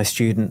working with my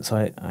students,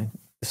 I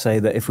say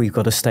that if we've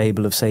got a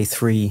stable of, say,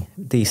 3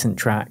 decent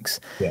tracks,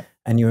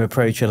 and you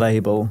approach a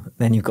label,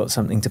 then you've got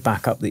something to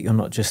back up that you're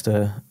not just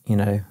a,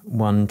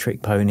 one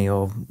trick pony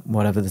or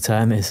whatever the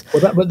term is.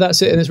 Well, but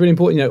that's it. And it's really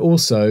important,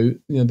 also,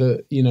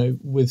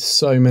 with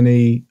so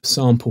many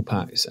sample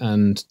packs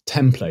and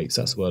templates,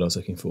 that's the word I was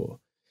looking for.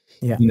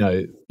 Yeah.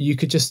 You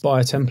could just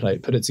buy a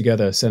template, put it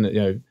together, send it,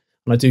 and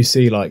I do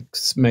see like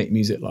make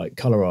music like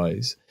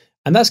Colorize.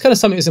 And that's kind of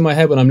something that's in my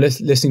head when I'm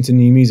listening to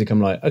new music.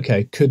 I'm like,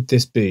 okay,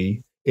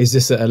 is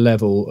this at a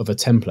level of a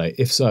template?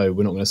 If so,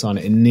 we're not going to sign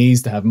it. It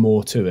needs to have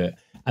more to it.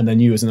 And then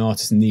you as an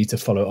artist need to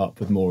follow up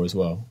with more as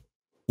well.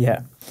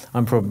 Yeah,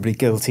 I'm probably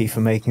guilty for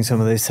making some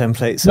of those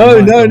templates.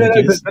 No,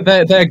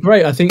 but they're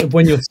great. I think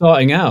when you're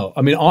starting out,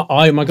 I mean,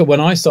 my God,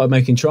 when I started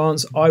making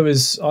trance, I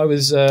was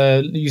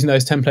using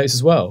those templates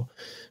as well.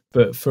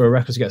 But for a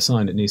record to get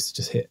signed, it needs to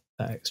just hit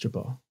that extra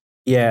bar.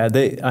 Yeah,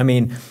 I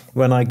mean,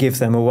 when I give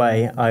them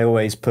away, I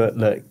always put,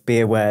 look,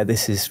 be aware,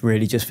 this is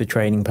really just for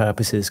training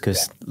purposes,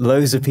 because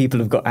loads of people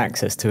have got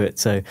access to it.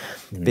 So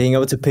being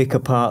able to pick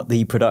apart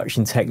the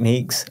production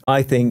techniques,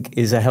 I think,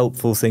 is a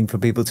helpful thing for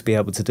people to be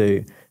able to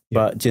do.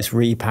 But just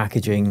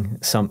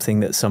repackaging something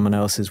that's someone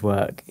else's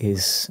work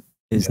is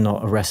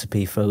not a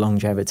recipe for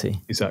longevity.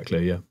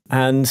 Exactly, yeah.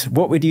 And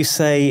what would you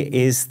say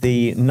is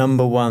the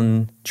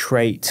 #1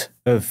 trait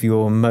of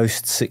your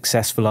most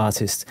successful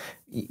artists?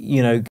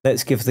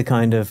 Let's give the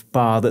kind of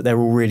bar that they're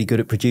all really good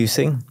at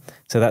producing.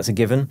 So that's a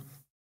given.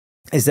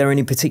 Is there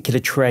any particular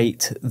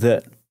trait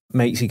that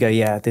makes you go,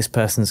 yeah, this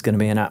person's going to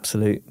be an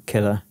absolute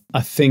killer?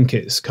 I think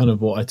it's kind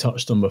of what I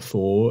touched on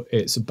before.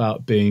 It's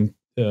about being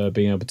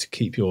able to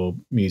keep your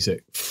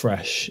music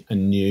fresh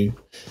and new,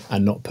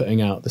 and not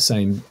putting out the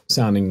same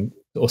sounding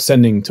or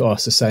sending to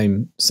us the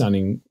same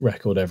sounding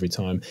record every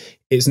time.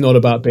 It's not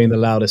about being the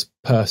loudest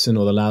person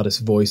or the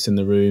loudest voice in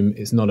the room.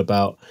 It's not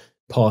about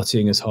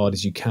partying as hard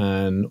as you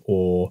can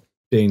or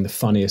being the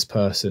funniest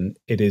person.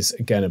 It is,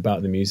 again,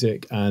 about the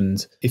music.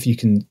 And if you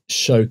can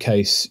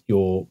showcase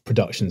your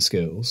production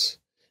skills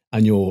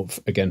and your,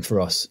 again, for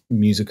us,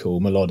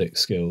 musical melodic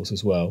skills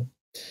as well,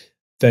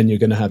 then you're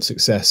going to have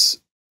success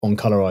on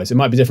Colorize. It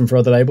might be different for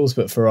other labels,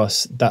 but for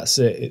us, that's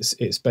it.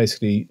 It's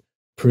basically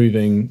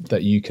proving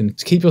that you can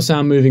keep your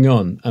sound moving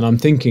on. And I'm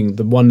thinking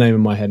the one name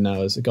in my head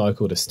now is a guy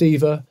called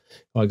Estiva,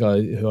 a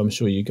guy who I'm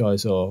sure you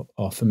guys are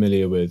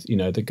familiar with.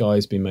 The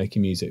guy's been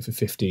making music for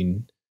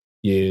 15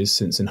 years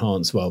since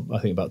Enhanced. Well, I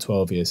think about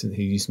 12 years since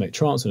he used to make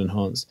trance and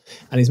Enhanced.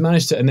 And he's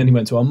managed to, and then he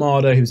went to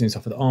Armada, he was doing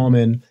stuff with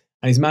Armin.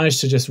 and he's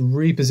managed to just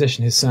reposition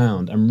his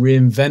sound and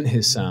reinvent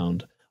his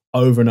sound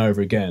over and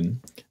over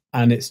again.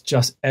 And it's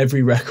just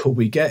every record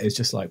we get is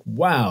just like,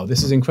 wow,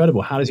 this is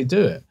incredible. How does he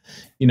do it?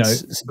 You know,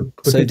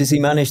 so does he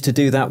manage to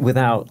do that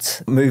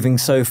without moving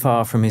so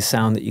far from his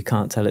sound that you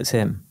can't tell it's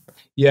him?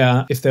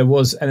 Yeah, if there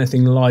was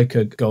anything like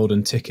a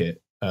golden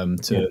ticket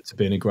to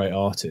being a great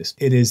artist,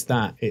 it is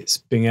that. It's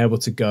being able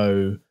to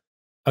go,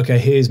 okay,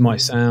 here's my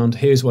sound,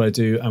 here's what I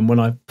do, and when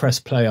I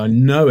press play, I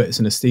know it's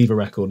an Estiva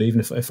record,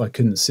 even if I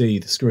couldn't see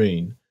the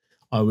screen,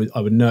 I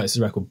would know it's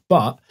a record.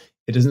 But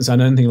it doesn't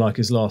sound anything like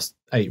his last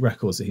 8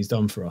 records that he's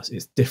done for us.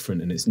 It's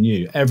different and it's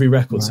new. Every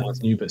record sounds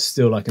new, but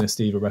still like an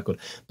Estiva record.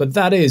 But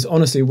that is,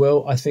 honestly,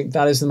 Will, I think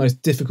that is the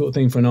most difficult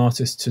thing for an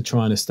artist to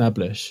try and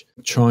establish,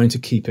 trying to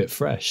keep it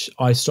fresh.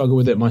 I struggle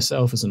with it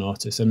myself as an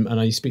artist, and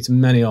I speak to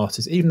many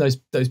artists, even those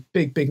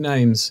big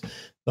names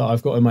that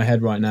I've got in my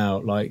head right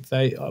now. Like,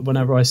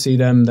 whenever I see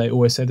them, they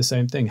always say the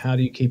same thing. How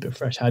do you keep it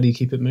fresh? How do you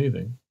keep it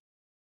moving?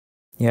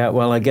 Yeah,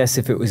 well, I guess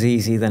if it was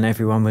easy, then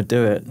everyone would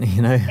do it,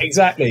 you know?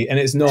 Exactly. And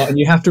it's not. And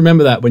you have to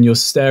remember that when you're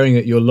staring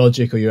at your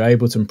Logic or your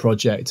Ableton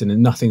project and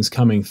nothing's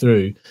coming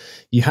through,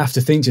 you have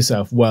to think to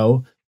yourself,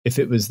 well, if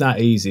it was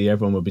that easy,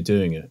 everyone would be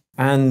doing it.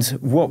 And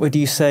what would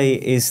you say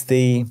is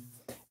the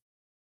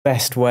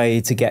best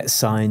way to get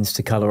signed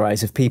to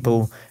Colorize? If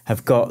people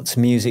have got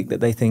music that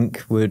they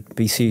think would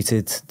be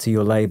suited to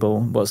your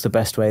label, what's the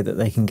best way that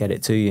they can get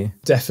it to you?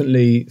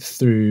 Definitely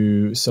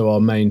through, so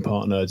our main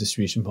partner,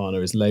 distribution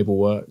partner, is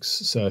Labelworks.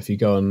 So if you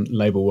go on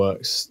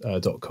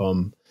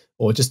labelworks.com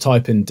or just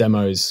type in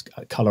demos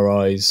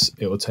Colorize,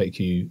 it will take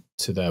you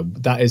to there.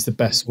 That is the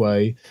best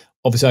way.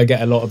 Obviously, I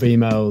get a lot of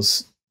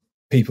emails.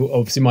 People,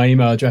 obviously, my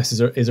email address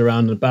is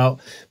around and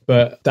about,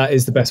 but that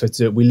is the best way to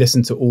do it. We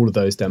listen to all of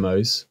those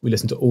demos.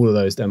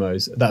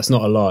 That's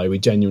not a lie. We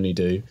genuinely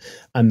do.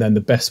 And then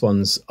the best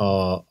ones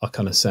are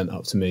kind of sent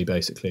up to me,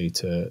 basically,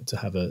 to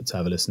have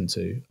a listen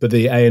to. But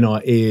the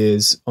A&R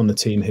ears on the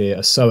team here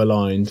are so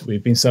aligned.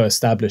 We've been so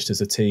established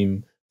as a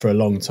team for a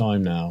long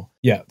time now.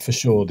 Yeah, for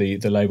sure. The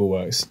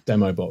Labelworks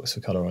demo box for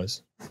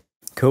Colorize.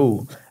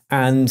 Cool.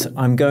 And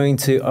I'm going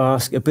to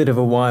ask a bit of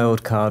a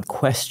wild card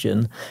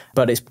question,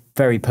 but it's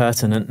very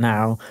pertinent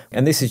now.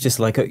 And this is just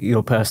like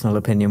your personal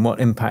opinion. What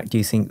impact do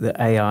you think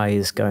that AI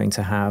is going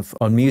to have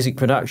on music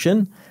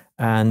production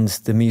and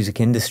the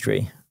music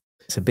industry?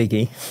 It's a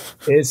biggie.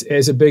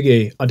 It's a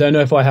biggie. I don't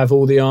know if I have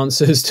all the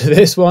answers to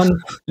this one.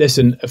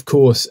 Listen, of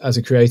course, as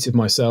a creative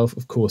myself,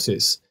 of course,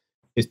 it's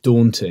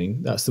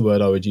daunting. That's the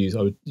word I would use.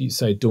 I would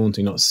say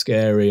daunting, not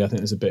scary. I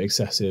think it's a bit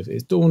excessive.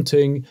 It's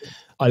daunting.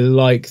 I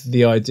like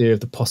the idea of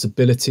the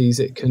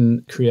possibilities it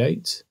can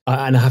create.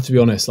 And I have to be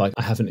honest, like,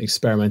 I haven't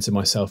experimented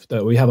myself.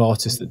 We have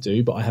artists that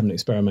do, but I haven't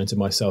experimented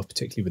myself,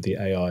 particularly with the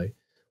AI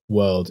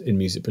world in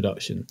music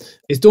production.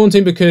 It's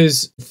daunting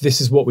because this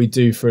is what we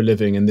do for a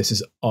living and this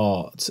is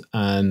art.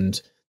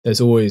 And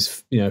there's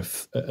always, you know,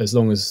 as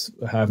long as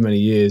however many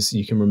years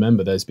you can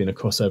remember, there's been a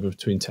crossover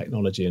between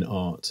technology and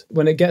art.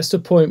 When it gets to a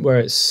point where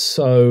it's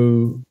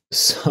so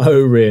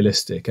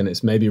realistic and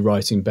it's maybe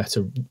writing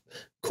better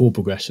chord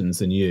progressions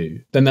than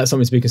you, then that's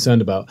something to be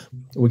concerned about.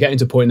 We're getting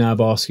to a point now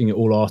of asking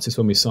all artists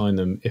when we sign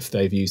them if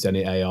they've used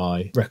any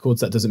AI records.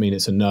 That doesn't mean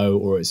it's a no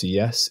or it's a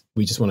yes.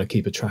 We just want to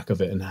keep a track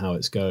of it and how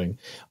it's going.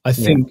 I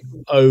think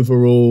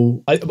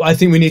overall, I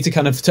think we need to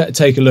kind of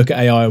take a look at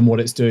AI and what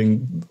it's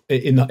doing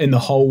in the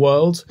whole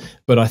world.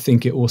 But I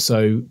think it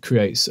also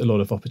creates a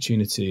lot of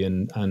opportunity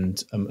and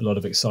a lot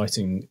of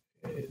exciting.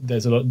 There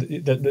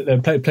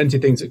are plenty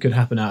of things that could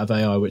happen out of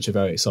AI which are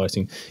very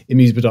exciting. In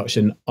music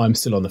production, I'm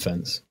still on the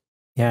fence.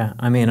 Yeah,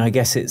 I mean, I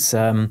guess it's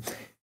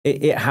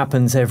it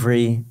happens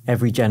every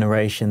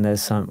generation.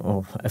 There's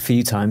or a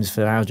few times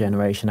for our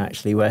generation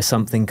actually, where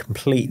something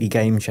completely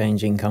game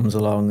changing comes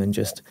along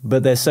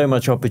but there's so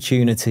much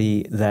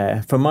opportunity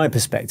there. From my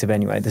perspective,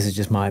 anyway, this is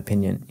just my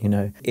opinion. You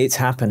know, it's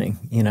happening.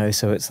 You know,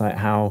 so it's like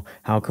how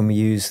can we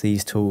use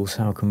these tools?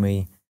 How can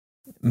we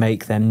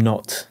make them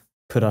not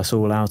put us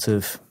all out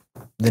of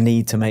the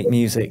need to make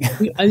music?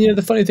 And you know,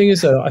 the funny thing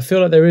is, though, I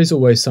feel like there is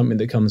always something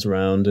that comes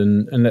around.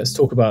 And let's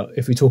talk about,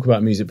 if we talk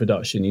about music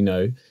production, you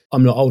know,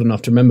 I'm not old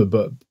enough to remember,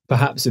 but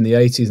perhaps in the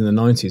 80s and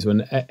the 90s,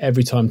 when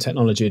every time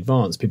technology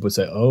advanced, people would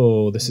say,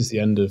 oh, this is the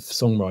end of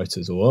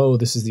songwriters, or oh,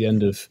 this is the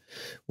end of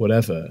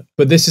whatever.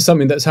 But this is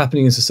something that's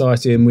happening in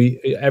society and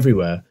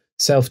everywhere.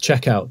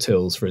 Self-checkout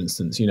tills, for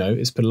instance, you know,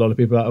 it's put a lot of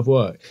people out of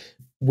work.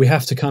 We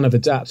have to kind of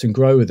adapt and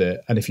grow with it.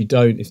 And if you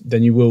don't,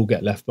 then you will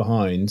get left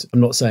behind.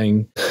 I'm not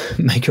saying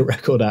make a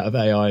record out of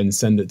AI and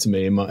send it to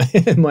me in my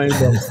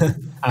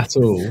inbox at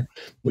all.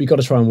 We've got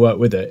to try and work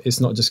with it. It's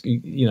not just,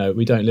 you know,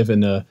 we don't live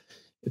in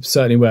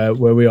certainly where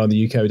we are in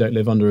the UK, we don't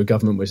live under a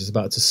government which is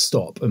about to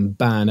stop and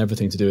ban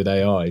everything to do with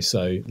AI.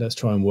 So let's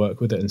try and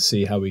work with it and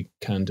see how we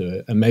can do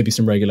it. And maybe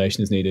some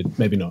regulation is needed,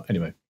 maybe not.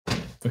 Anyway.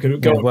 Okay,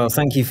 go on. Well,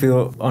 thank you for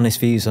your honest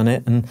views on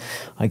it, and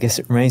I guess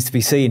it remains to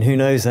be seen. Who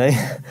knows, eh?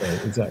 Yeah,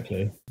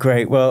 exactly.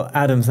 Great. Well,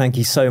 Adam, thank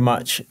you so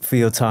much for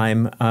your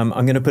time. I'm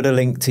going to put a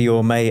link to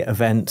your May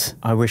event.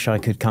 I wish I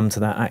could come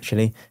to that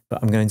actually,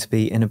 but I'm going to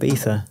be in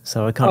Ibiza,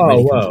 so I can't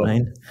really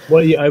complain.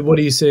 What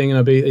are you seeing in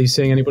Ibiza? Are you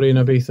seeing anybody in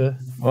Ibiza?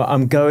 Well,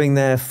 I'm going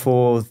there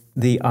for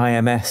the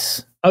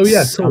IMS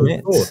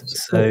summit, cool.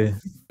 so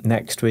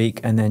next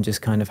week, and then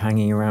just kind of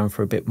hanging around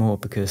for a bit more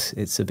because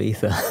it's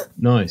Ibiza.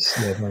 Nice,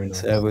 yeah, very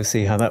nice. So we'll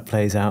see how that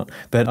plays out.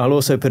 But I'll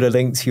also put a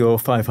link to your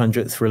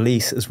 500th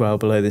release as well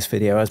below this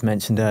video, as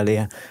mentioned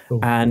earlier. Cool.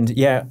 And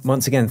yeah,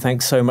 once again,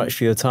 thanks so much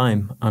for your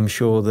time. I'm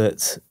sure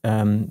that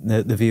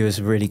the viewers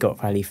have really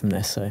got value from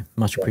this, so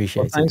much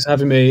appreciated. Well, thanks for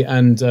having me,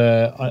 and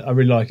I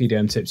really like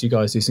EDM Tips. You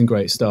guys do some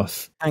great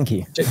stuff. Thank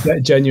you.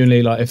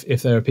 Genuinely, like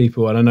if there are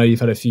people, and I know you've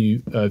had a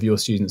few of your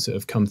students that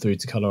have come through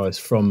to Colorize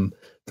from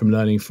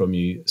learning from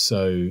you,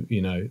 so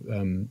you know,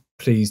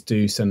 please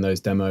do send those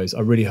demos.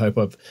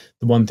 The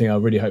one thing I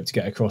really hope to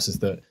get across is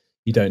that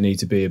you don't need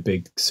to be a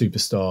big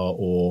superstar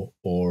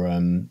or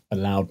a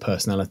loud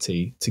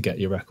personality to get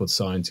your record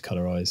signed to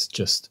Colorize.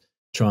 Just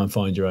try and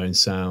find your own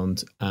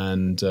sound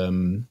and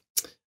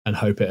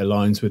hope it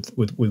aligns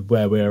with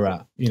where we're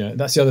at. You know,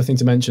 that's the other thing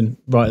to mention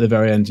right at the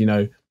very end. You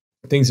know,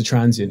 things are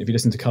transient. If you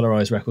listen to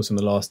Colorize records from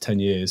the last 10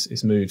 years,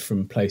 it's moved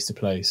from place to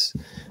place,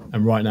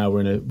 and right now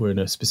we're in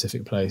a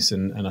specific place,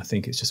 and I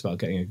think it's just about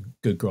getting a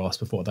good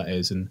grasp of what that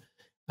is and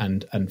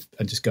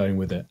just going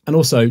with it. And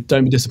also,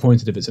 don't be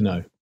disappointed if it's a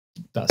no.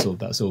 That's all,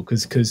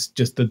 because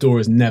just the door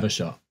is never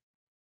shut.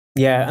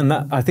 Yeah, and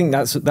I think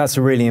that's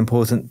a really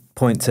important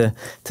point to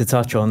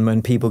touch on.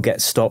 When people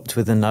get stopped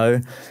with a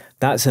no,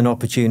 that's an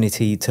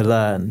opportunity to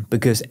learn,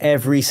 because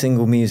every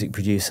single music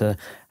producer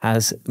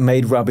has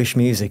made rubbish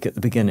music at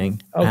the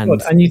beginning.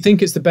 And you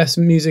think it's the best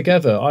music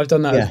ever. I've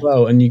done that as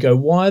well. And you go,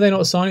 why are they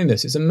not signing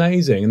this? It's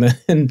amazing. And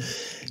then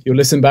you'll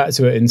listen back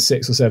to it in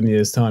 6 or 7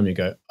 years' time. You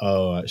go,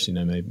 oh, actually,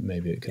 no,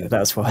 maybe it could.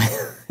 That's why.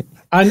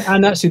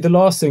 and actually, the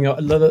last thing,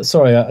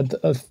 sorry,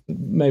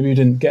 maybe you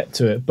didn't get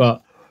to it,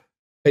 but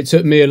it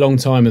took me a long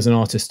time as an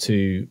artist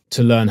to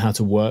learn how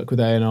to work with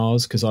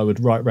A&Rs, because I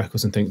would write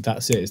records and think,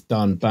 that's it, it's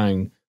done,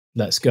 bang,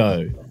 let's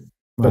go.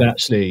 But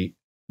actually,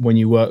 when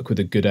you work with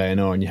a good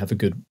A&R and you have a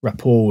good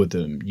rapport with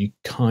them,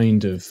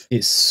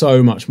 it's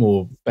so much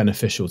more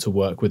beneficial to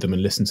work with them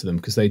and listen to them,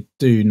 because they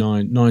do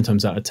nine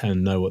times out of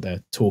 10 know what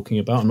they're talking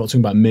about. I'm not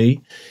talking about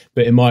me,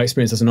 but in my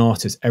experience as an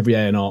artist, every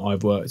A&R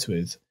I've worked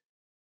with,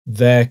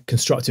 their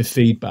constructive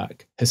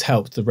feedback has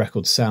helped the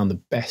record sound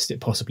the best it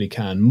possibly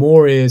can.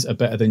 More ears are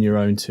better than your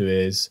own 2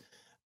 ears.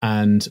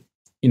 And,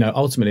 you know,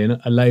 ultimately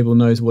a label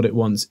knows what it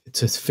wants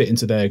to fit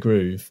into their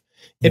groove.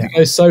 If it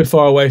goes so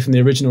far away from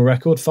the original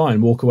record,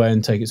 fine, walk away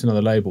and take it to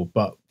another label.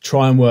 But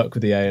try and work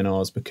with the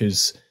A&Rs,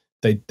 because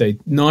they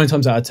 9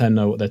 times out of 10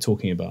 know what they're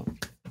talking about.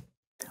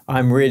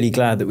 I'm really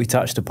glad that we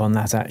touched upon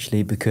that,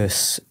 actually,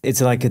 because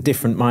it's like a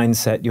different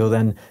mindset. You're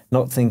then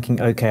not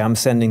thinking, okay, I'm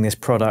sending this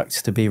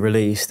product to be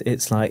released.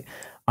 It's like,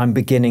 I'm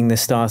beginning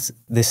this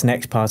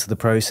next part of the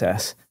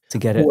process to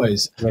get it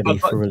ready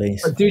for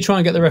release. But do try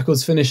and get the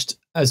records finished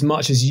as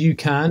much as you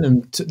can,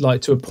 and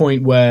to a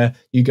point where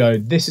you go,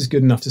 this is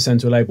good enough to send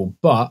to a label,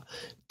 but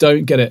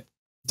don't get it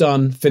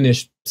done,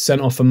 finished,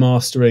 sent off for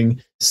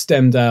mastering,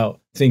 stemmed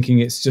out, thinking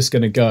it's just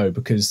going to go,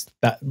 because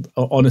that,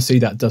 honestly,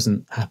 that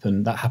doesn't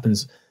happen. That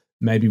happens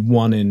maybe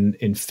 1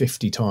 in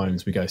 50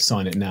 times. We go,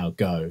 sign it now,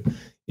 go.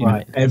 You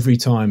know, every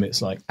time it's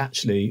like,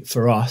 actually,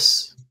 for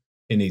us,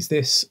 it needs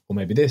this, or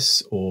maybe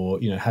this, or,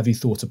 you know, have you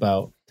thought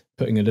about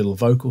putting a little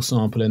vocal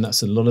sample in?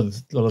 That's a lot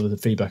of the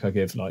feedback I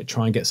give. Like,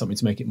 try and get something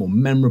to make it more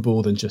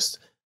memorable than just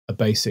a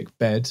basic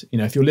bed. You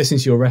know, if you're listening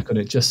to your record,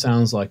 it just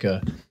sounds like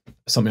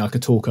something I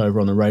could talk over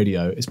on the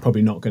radio. It's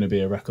probably not going to be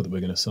a record that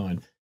we're going to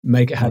sign.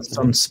 Make it have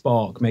some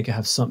spark, make it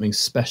have something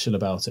special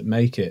about it,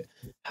 make it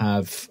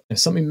have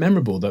something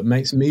memorable that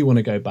makes me want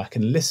to go back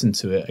and listen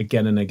to it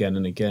again and again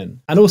and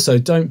again. And also,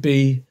 don't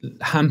be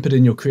hampered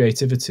in your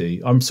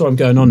creativity. I'm sorry, I'm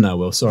going on now,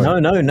 Will.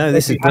 Sorry. No,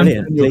 this is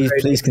brilliant.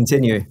 Please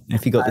continue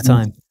if you got the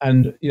time.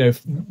 And, you know,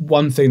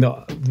 one thing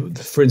that,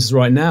 for instance,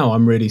 right now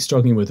I'm really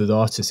struggling with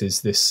artists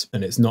is this,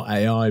 and it's not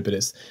AI, but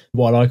it's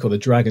what I call the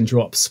drag and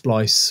drop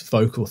splice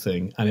vocal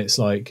thing. And it's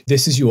like,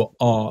 this is your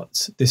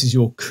art, this is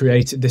your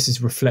creative, this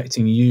is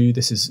reflecting you,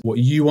 this is what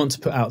you want to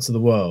put out to the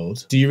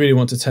world. Do you really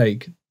want to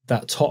take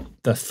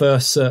the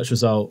first search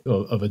result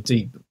of a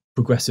deep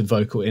progressive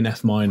vocal in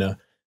F minor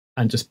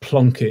and just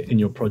plonk it in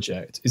your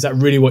project? Is that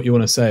really what you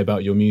want to say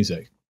about your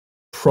music?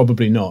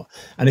 Probably not.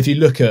 And if you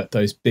look at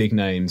those big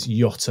names,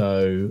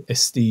 Yotto,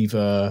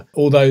 Estiva,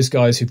 all those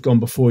guys who've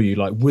gone before you,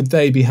 like, would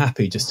they be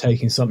happy just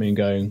taking something and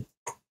going,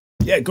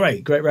 yeah,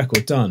 great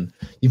record, done?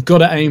 You've got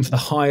to aim for the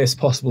highest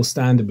possible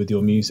standard with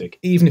your music,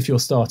 even if you're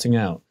starting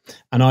out.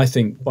 And I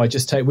think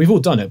we've all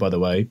done it, by the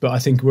way, but I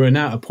think we're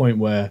now at a point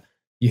where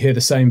you hear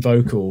the same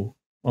vocal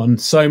on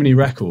so many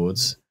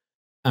records,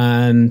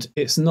 and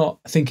it's not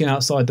thinking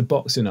outside the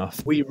box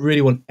enough. We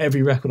really want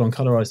every record on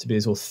Colorize to be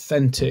as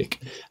authentic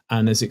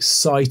and as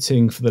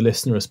exciting for the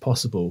listener as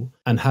possible,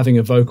 and having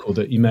a vocal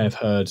that you may have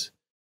heard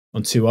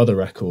on 2 other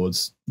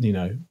records,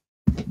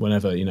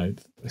 whenever,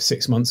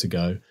 6 months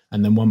ago,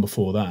 and then one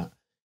before that,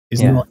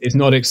 is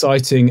not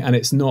exciting, and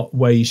it's not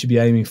where you should be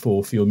aiming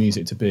for your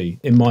music to be,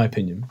 in my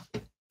opinion.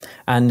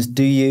 And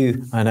do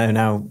you, I know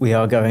now we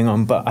are going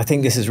on, but I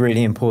think this is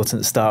really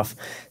important stuff.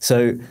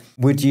 So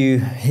would you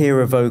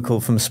hear a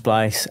vocal from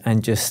Splice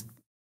and just,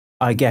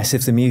 I guess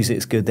if the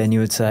music's good, then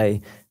you would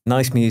say,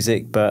 nice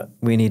music, but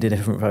we need a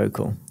different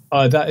vocal?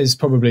 That is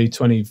probably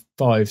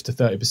 25 to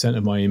 30%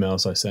 of my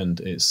emails I send.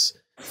 This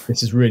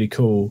is really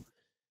cool.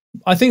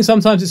 I think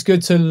sometimes it's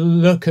good to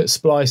look at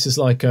Splice as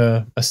like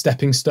a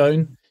stepping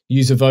stone.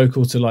 Use a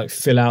vocal to like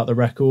fill out the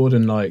record,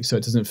 and like so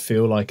it doesn't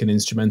feel like an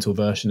instrumental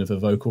version of a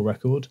vocal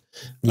record.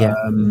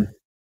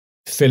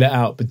 Fill it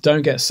out, but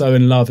don't get so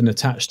in love and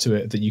attached to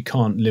it that you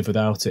can't live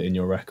without it in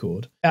your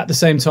record. At the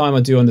same time,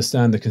 I do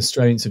understand the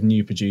constraints of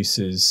new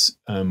producers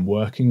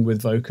working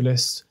with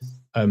vocalists.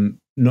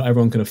 Not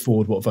everyone can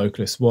afford what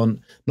vocalists want.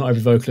 Not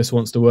every vocalist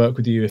wants to work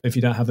with you if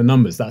you don't have the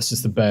numbers. That's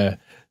just the bare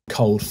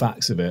cold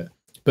facts of it.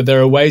 But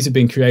there are ways of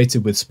being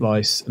creative with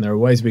Splice, and there are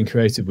ways of being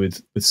creative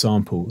with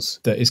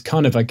samples that is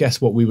kind of, I guess,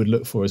 what we would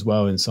look for as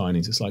well in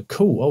signings. It's like,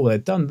 cool, oh,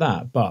 they've done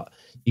that, but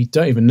you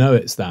don't even know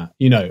it's that.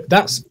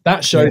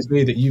 That shows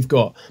me that you've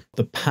got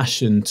the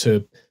passion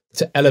to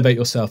elevate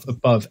yourself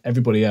above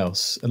everybody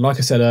else. And like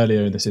I said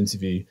earlier in this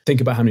interview,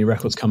 think about how many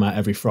records come out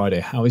every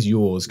Friday. How is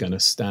yours going to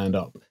stand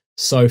up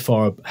so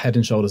far head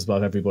and shoulders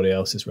above everybody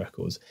else's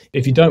records?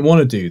 If you don't want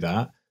to do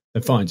that,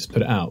 then fine, just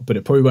put it out. But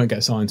it probably won't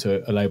get signed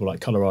to a label like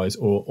Colorize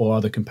or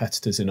other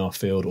competitors in our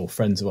field or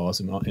friends of ours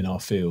in our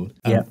field.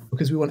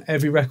 Because we want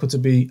every record to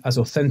be as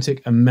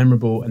authentic and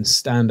memorable and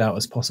stand out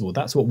as possible.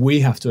 That's what we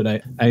have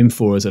to aim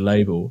for as a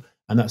label.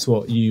 And that's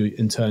what you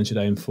in turn should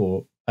aim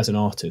for as an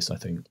artist, I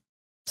think.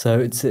 So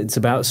it's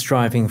about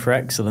striving for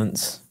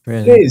excellence,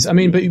 really. It is. I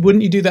mean, but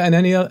wouldn't you do that in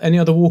any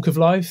other walk of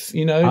life?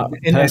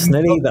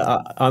 Personally,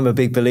 I'm a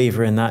big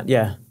believer in that.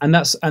 Yeah, and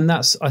that's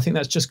I think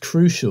that's just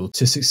crucial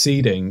to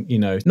succeeding.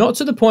 Not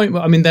to the point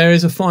where, I mean, there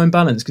is a fine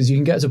balance, because you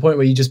can get to a point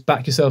where you just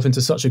back yourself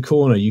into such a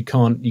corner. You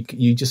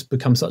just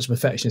become such a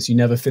perfectionist. You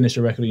never finish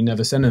a record. You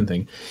never send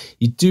anything.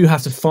 You do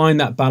have to find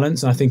that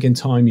balance, and I think in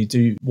time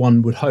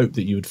one would hope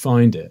that you would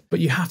find it. But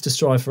you have to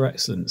strive for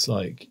excellence.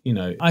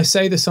 I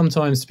say this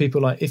sometimes to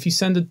people, like, if you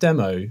send a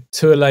demo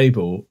to a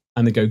label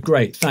and they go,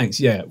 great, thanks,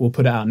 yeah, we'll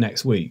put it out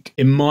next week.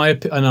 And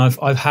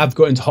I've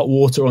got into hot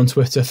water on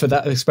Twitter for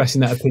that,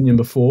 expressing that opinion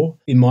before.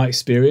 In my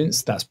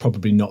experience, that's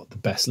probably not the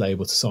best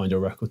label to sign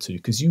your record to,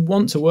 because you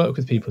want to work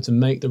with people to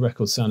make the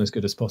record sound as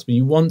good as possible.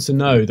 You want to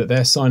know that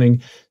they're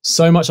signing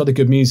so much other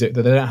good music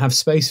that they don't have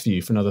space for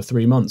you for another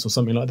 3 months or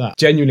something like that.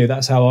 Genuinely,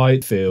 that's how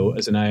I feel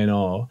as an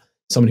A&R,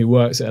 someone who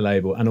works at a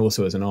label and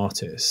also as an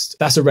artist.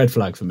 That's a red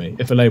flag for me.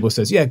 If a label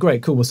says, yeah,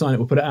 great, cool, we'll sign it,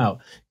 we'll put it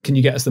out. Can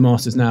you get us the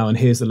masters now? And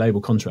here's the label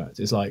contract.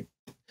 It's like,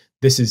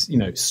 this is,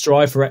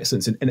 strive for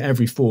excellence in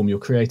every form, your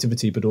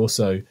creativity, but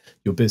also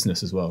your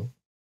business as well.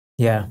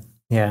 Yeah.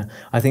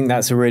 I think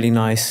that's a really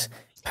nice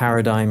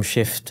paradigm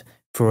shift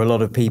for a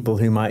lot of people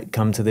who might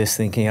come to this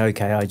thinking,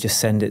 okay, I just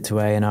send it to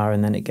A&R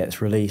and then it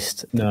gets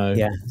released. No.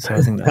 Yeah. So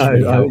I think that's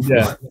really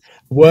helpful.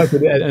 Work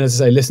with it. And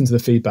as I say, listen to the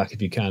feedback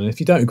if you can. And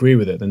if you don't agree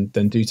with it,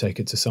 then do take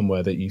it to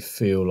somewhere that you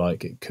feel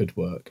like it could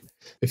work.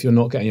 If you're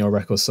not getting your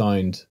record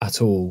signed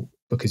at all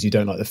because you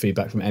don't like the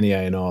feedback from any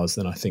A&Rs,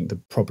 then I think the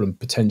problem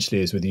potentially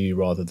is with you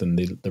rather than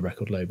the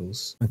record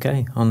labels.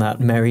 Okay, on that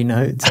merry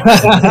note.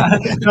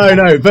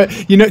 No, but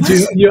I mean, you know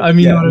what I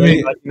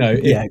mean?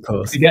 Like, of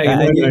course. You're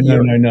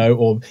getting no,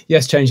 or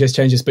yes, change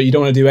this, but you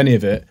don't want to do any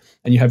of it,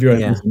 and you have your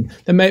own reason,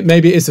 then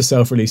maybe it is the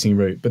self-releasing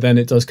route, but then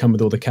it does come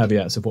with all the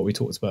caveats of what we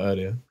talked about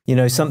earlier.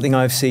 Something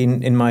I've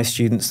seen in my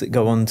students that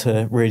go on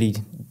to really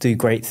do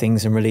great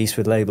things and release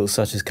with labels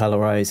such as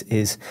Colorize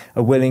is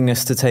a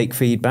willingness to take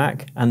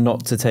feedback and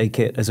not to take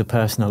it as a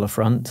personal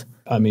affront.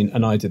 I mean,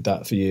 and I did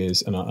that for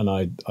years, and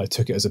I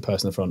took it as a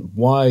personal affront.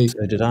 Why?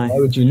 So did I. Why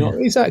would you not?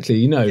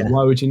 Exactly.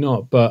 Why would you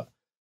not? But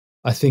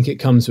I think it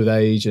comes with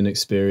age and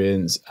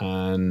experience.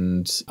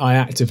 And I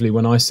actively,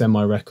 when I send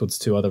my records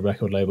to other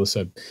record labels,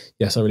 so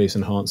yes, I release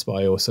Enhanced, but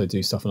I also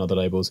do stuff on other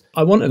labels.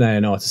 I want an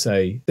A&R to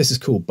say, this is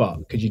cool,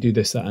 but could you do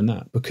this, that, and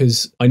that?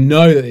 Because I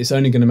know that it's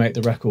only going to make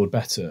the record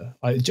better.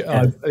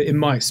 In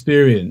my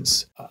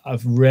experience,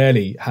 I've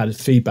rarely had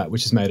feedback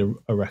which has made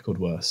a record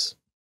worse.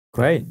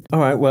 Great. All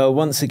right. Well,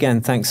 once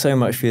again, thanks so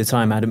much for your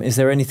time, Adam. Is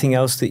there anything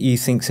else that you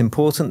think's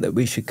important that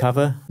we should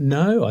cover?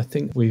 No, I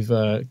think we've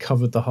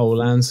covered the whole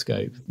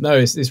landscape. No,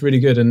 it's really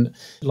good. And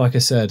like I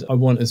said, I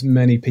want as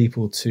many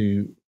people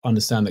to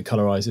understand that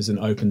Colorize is an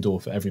open door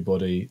for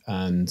everybody,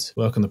 and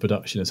work on the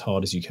production as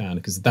hard as you can,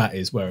 because that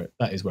is where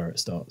it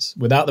starts.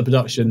 Without the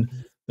production,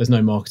 there's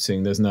no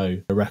marketing, there's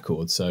no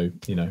record. So,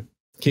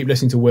 keep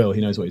listening to Will.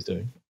 He knows what he's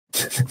doing.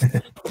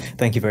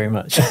 Thank you very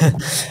much.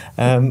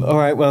 All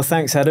right, well,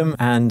 thanks, Adam,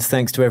 and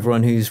thanks to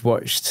everyone who's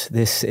watched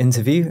this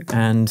interview,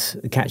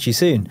 and catch you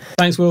soon.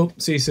 Thanks, Will.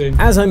 See you soon.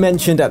 As I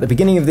mentioned at the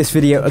beginning of this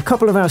video, a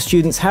couple of our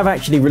students have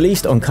actually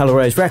released on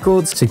Colorize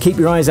Records, so keep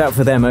your eyes out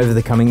for them over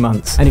the coming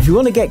months. And if you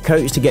want to get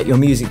coached to get your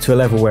music to a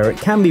level where it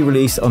can be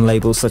released on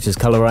labels such as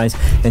Colorize,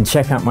 then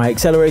check out my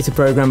accelerator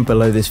program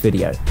below this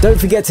video. Don't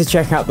forget to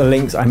check out the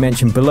links I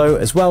mentioned below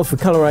as well for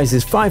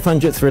Colorize's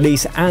 500th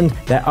release and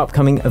their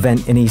upcoming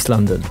event in East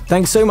London.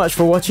 Thanks so much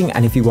for watching,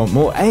 and if you want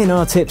more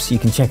A&R tips, you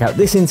can check out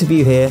this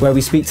interview here where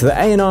we speak to the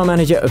A&R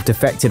manager of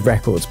Defected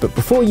Records. But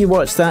before you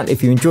watch that,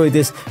 if you enjoyed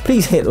this,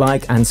 please hit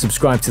like and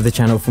subscribe to the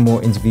channel for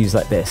more interviews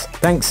like this.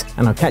 Thanks,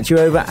 and I'll catch you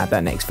over at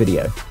that next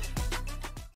video.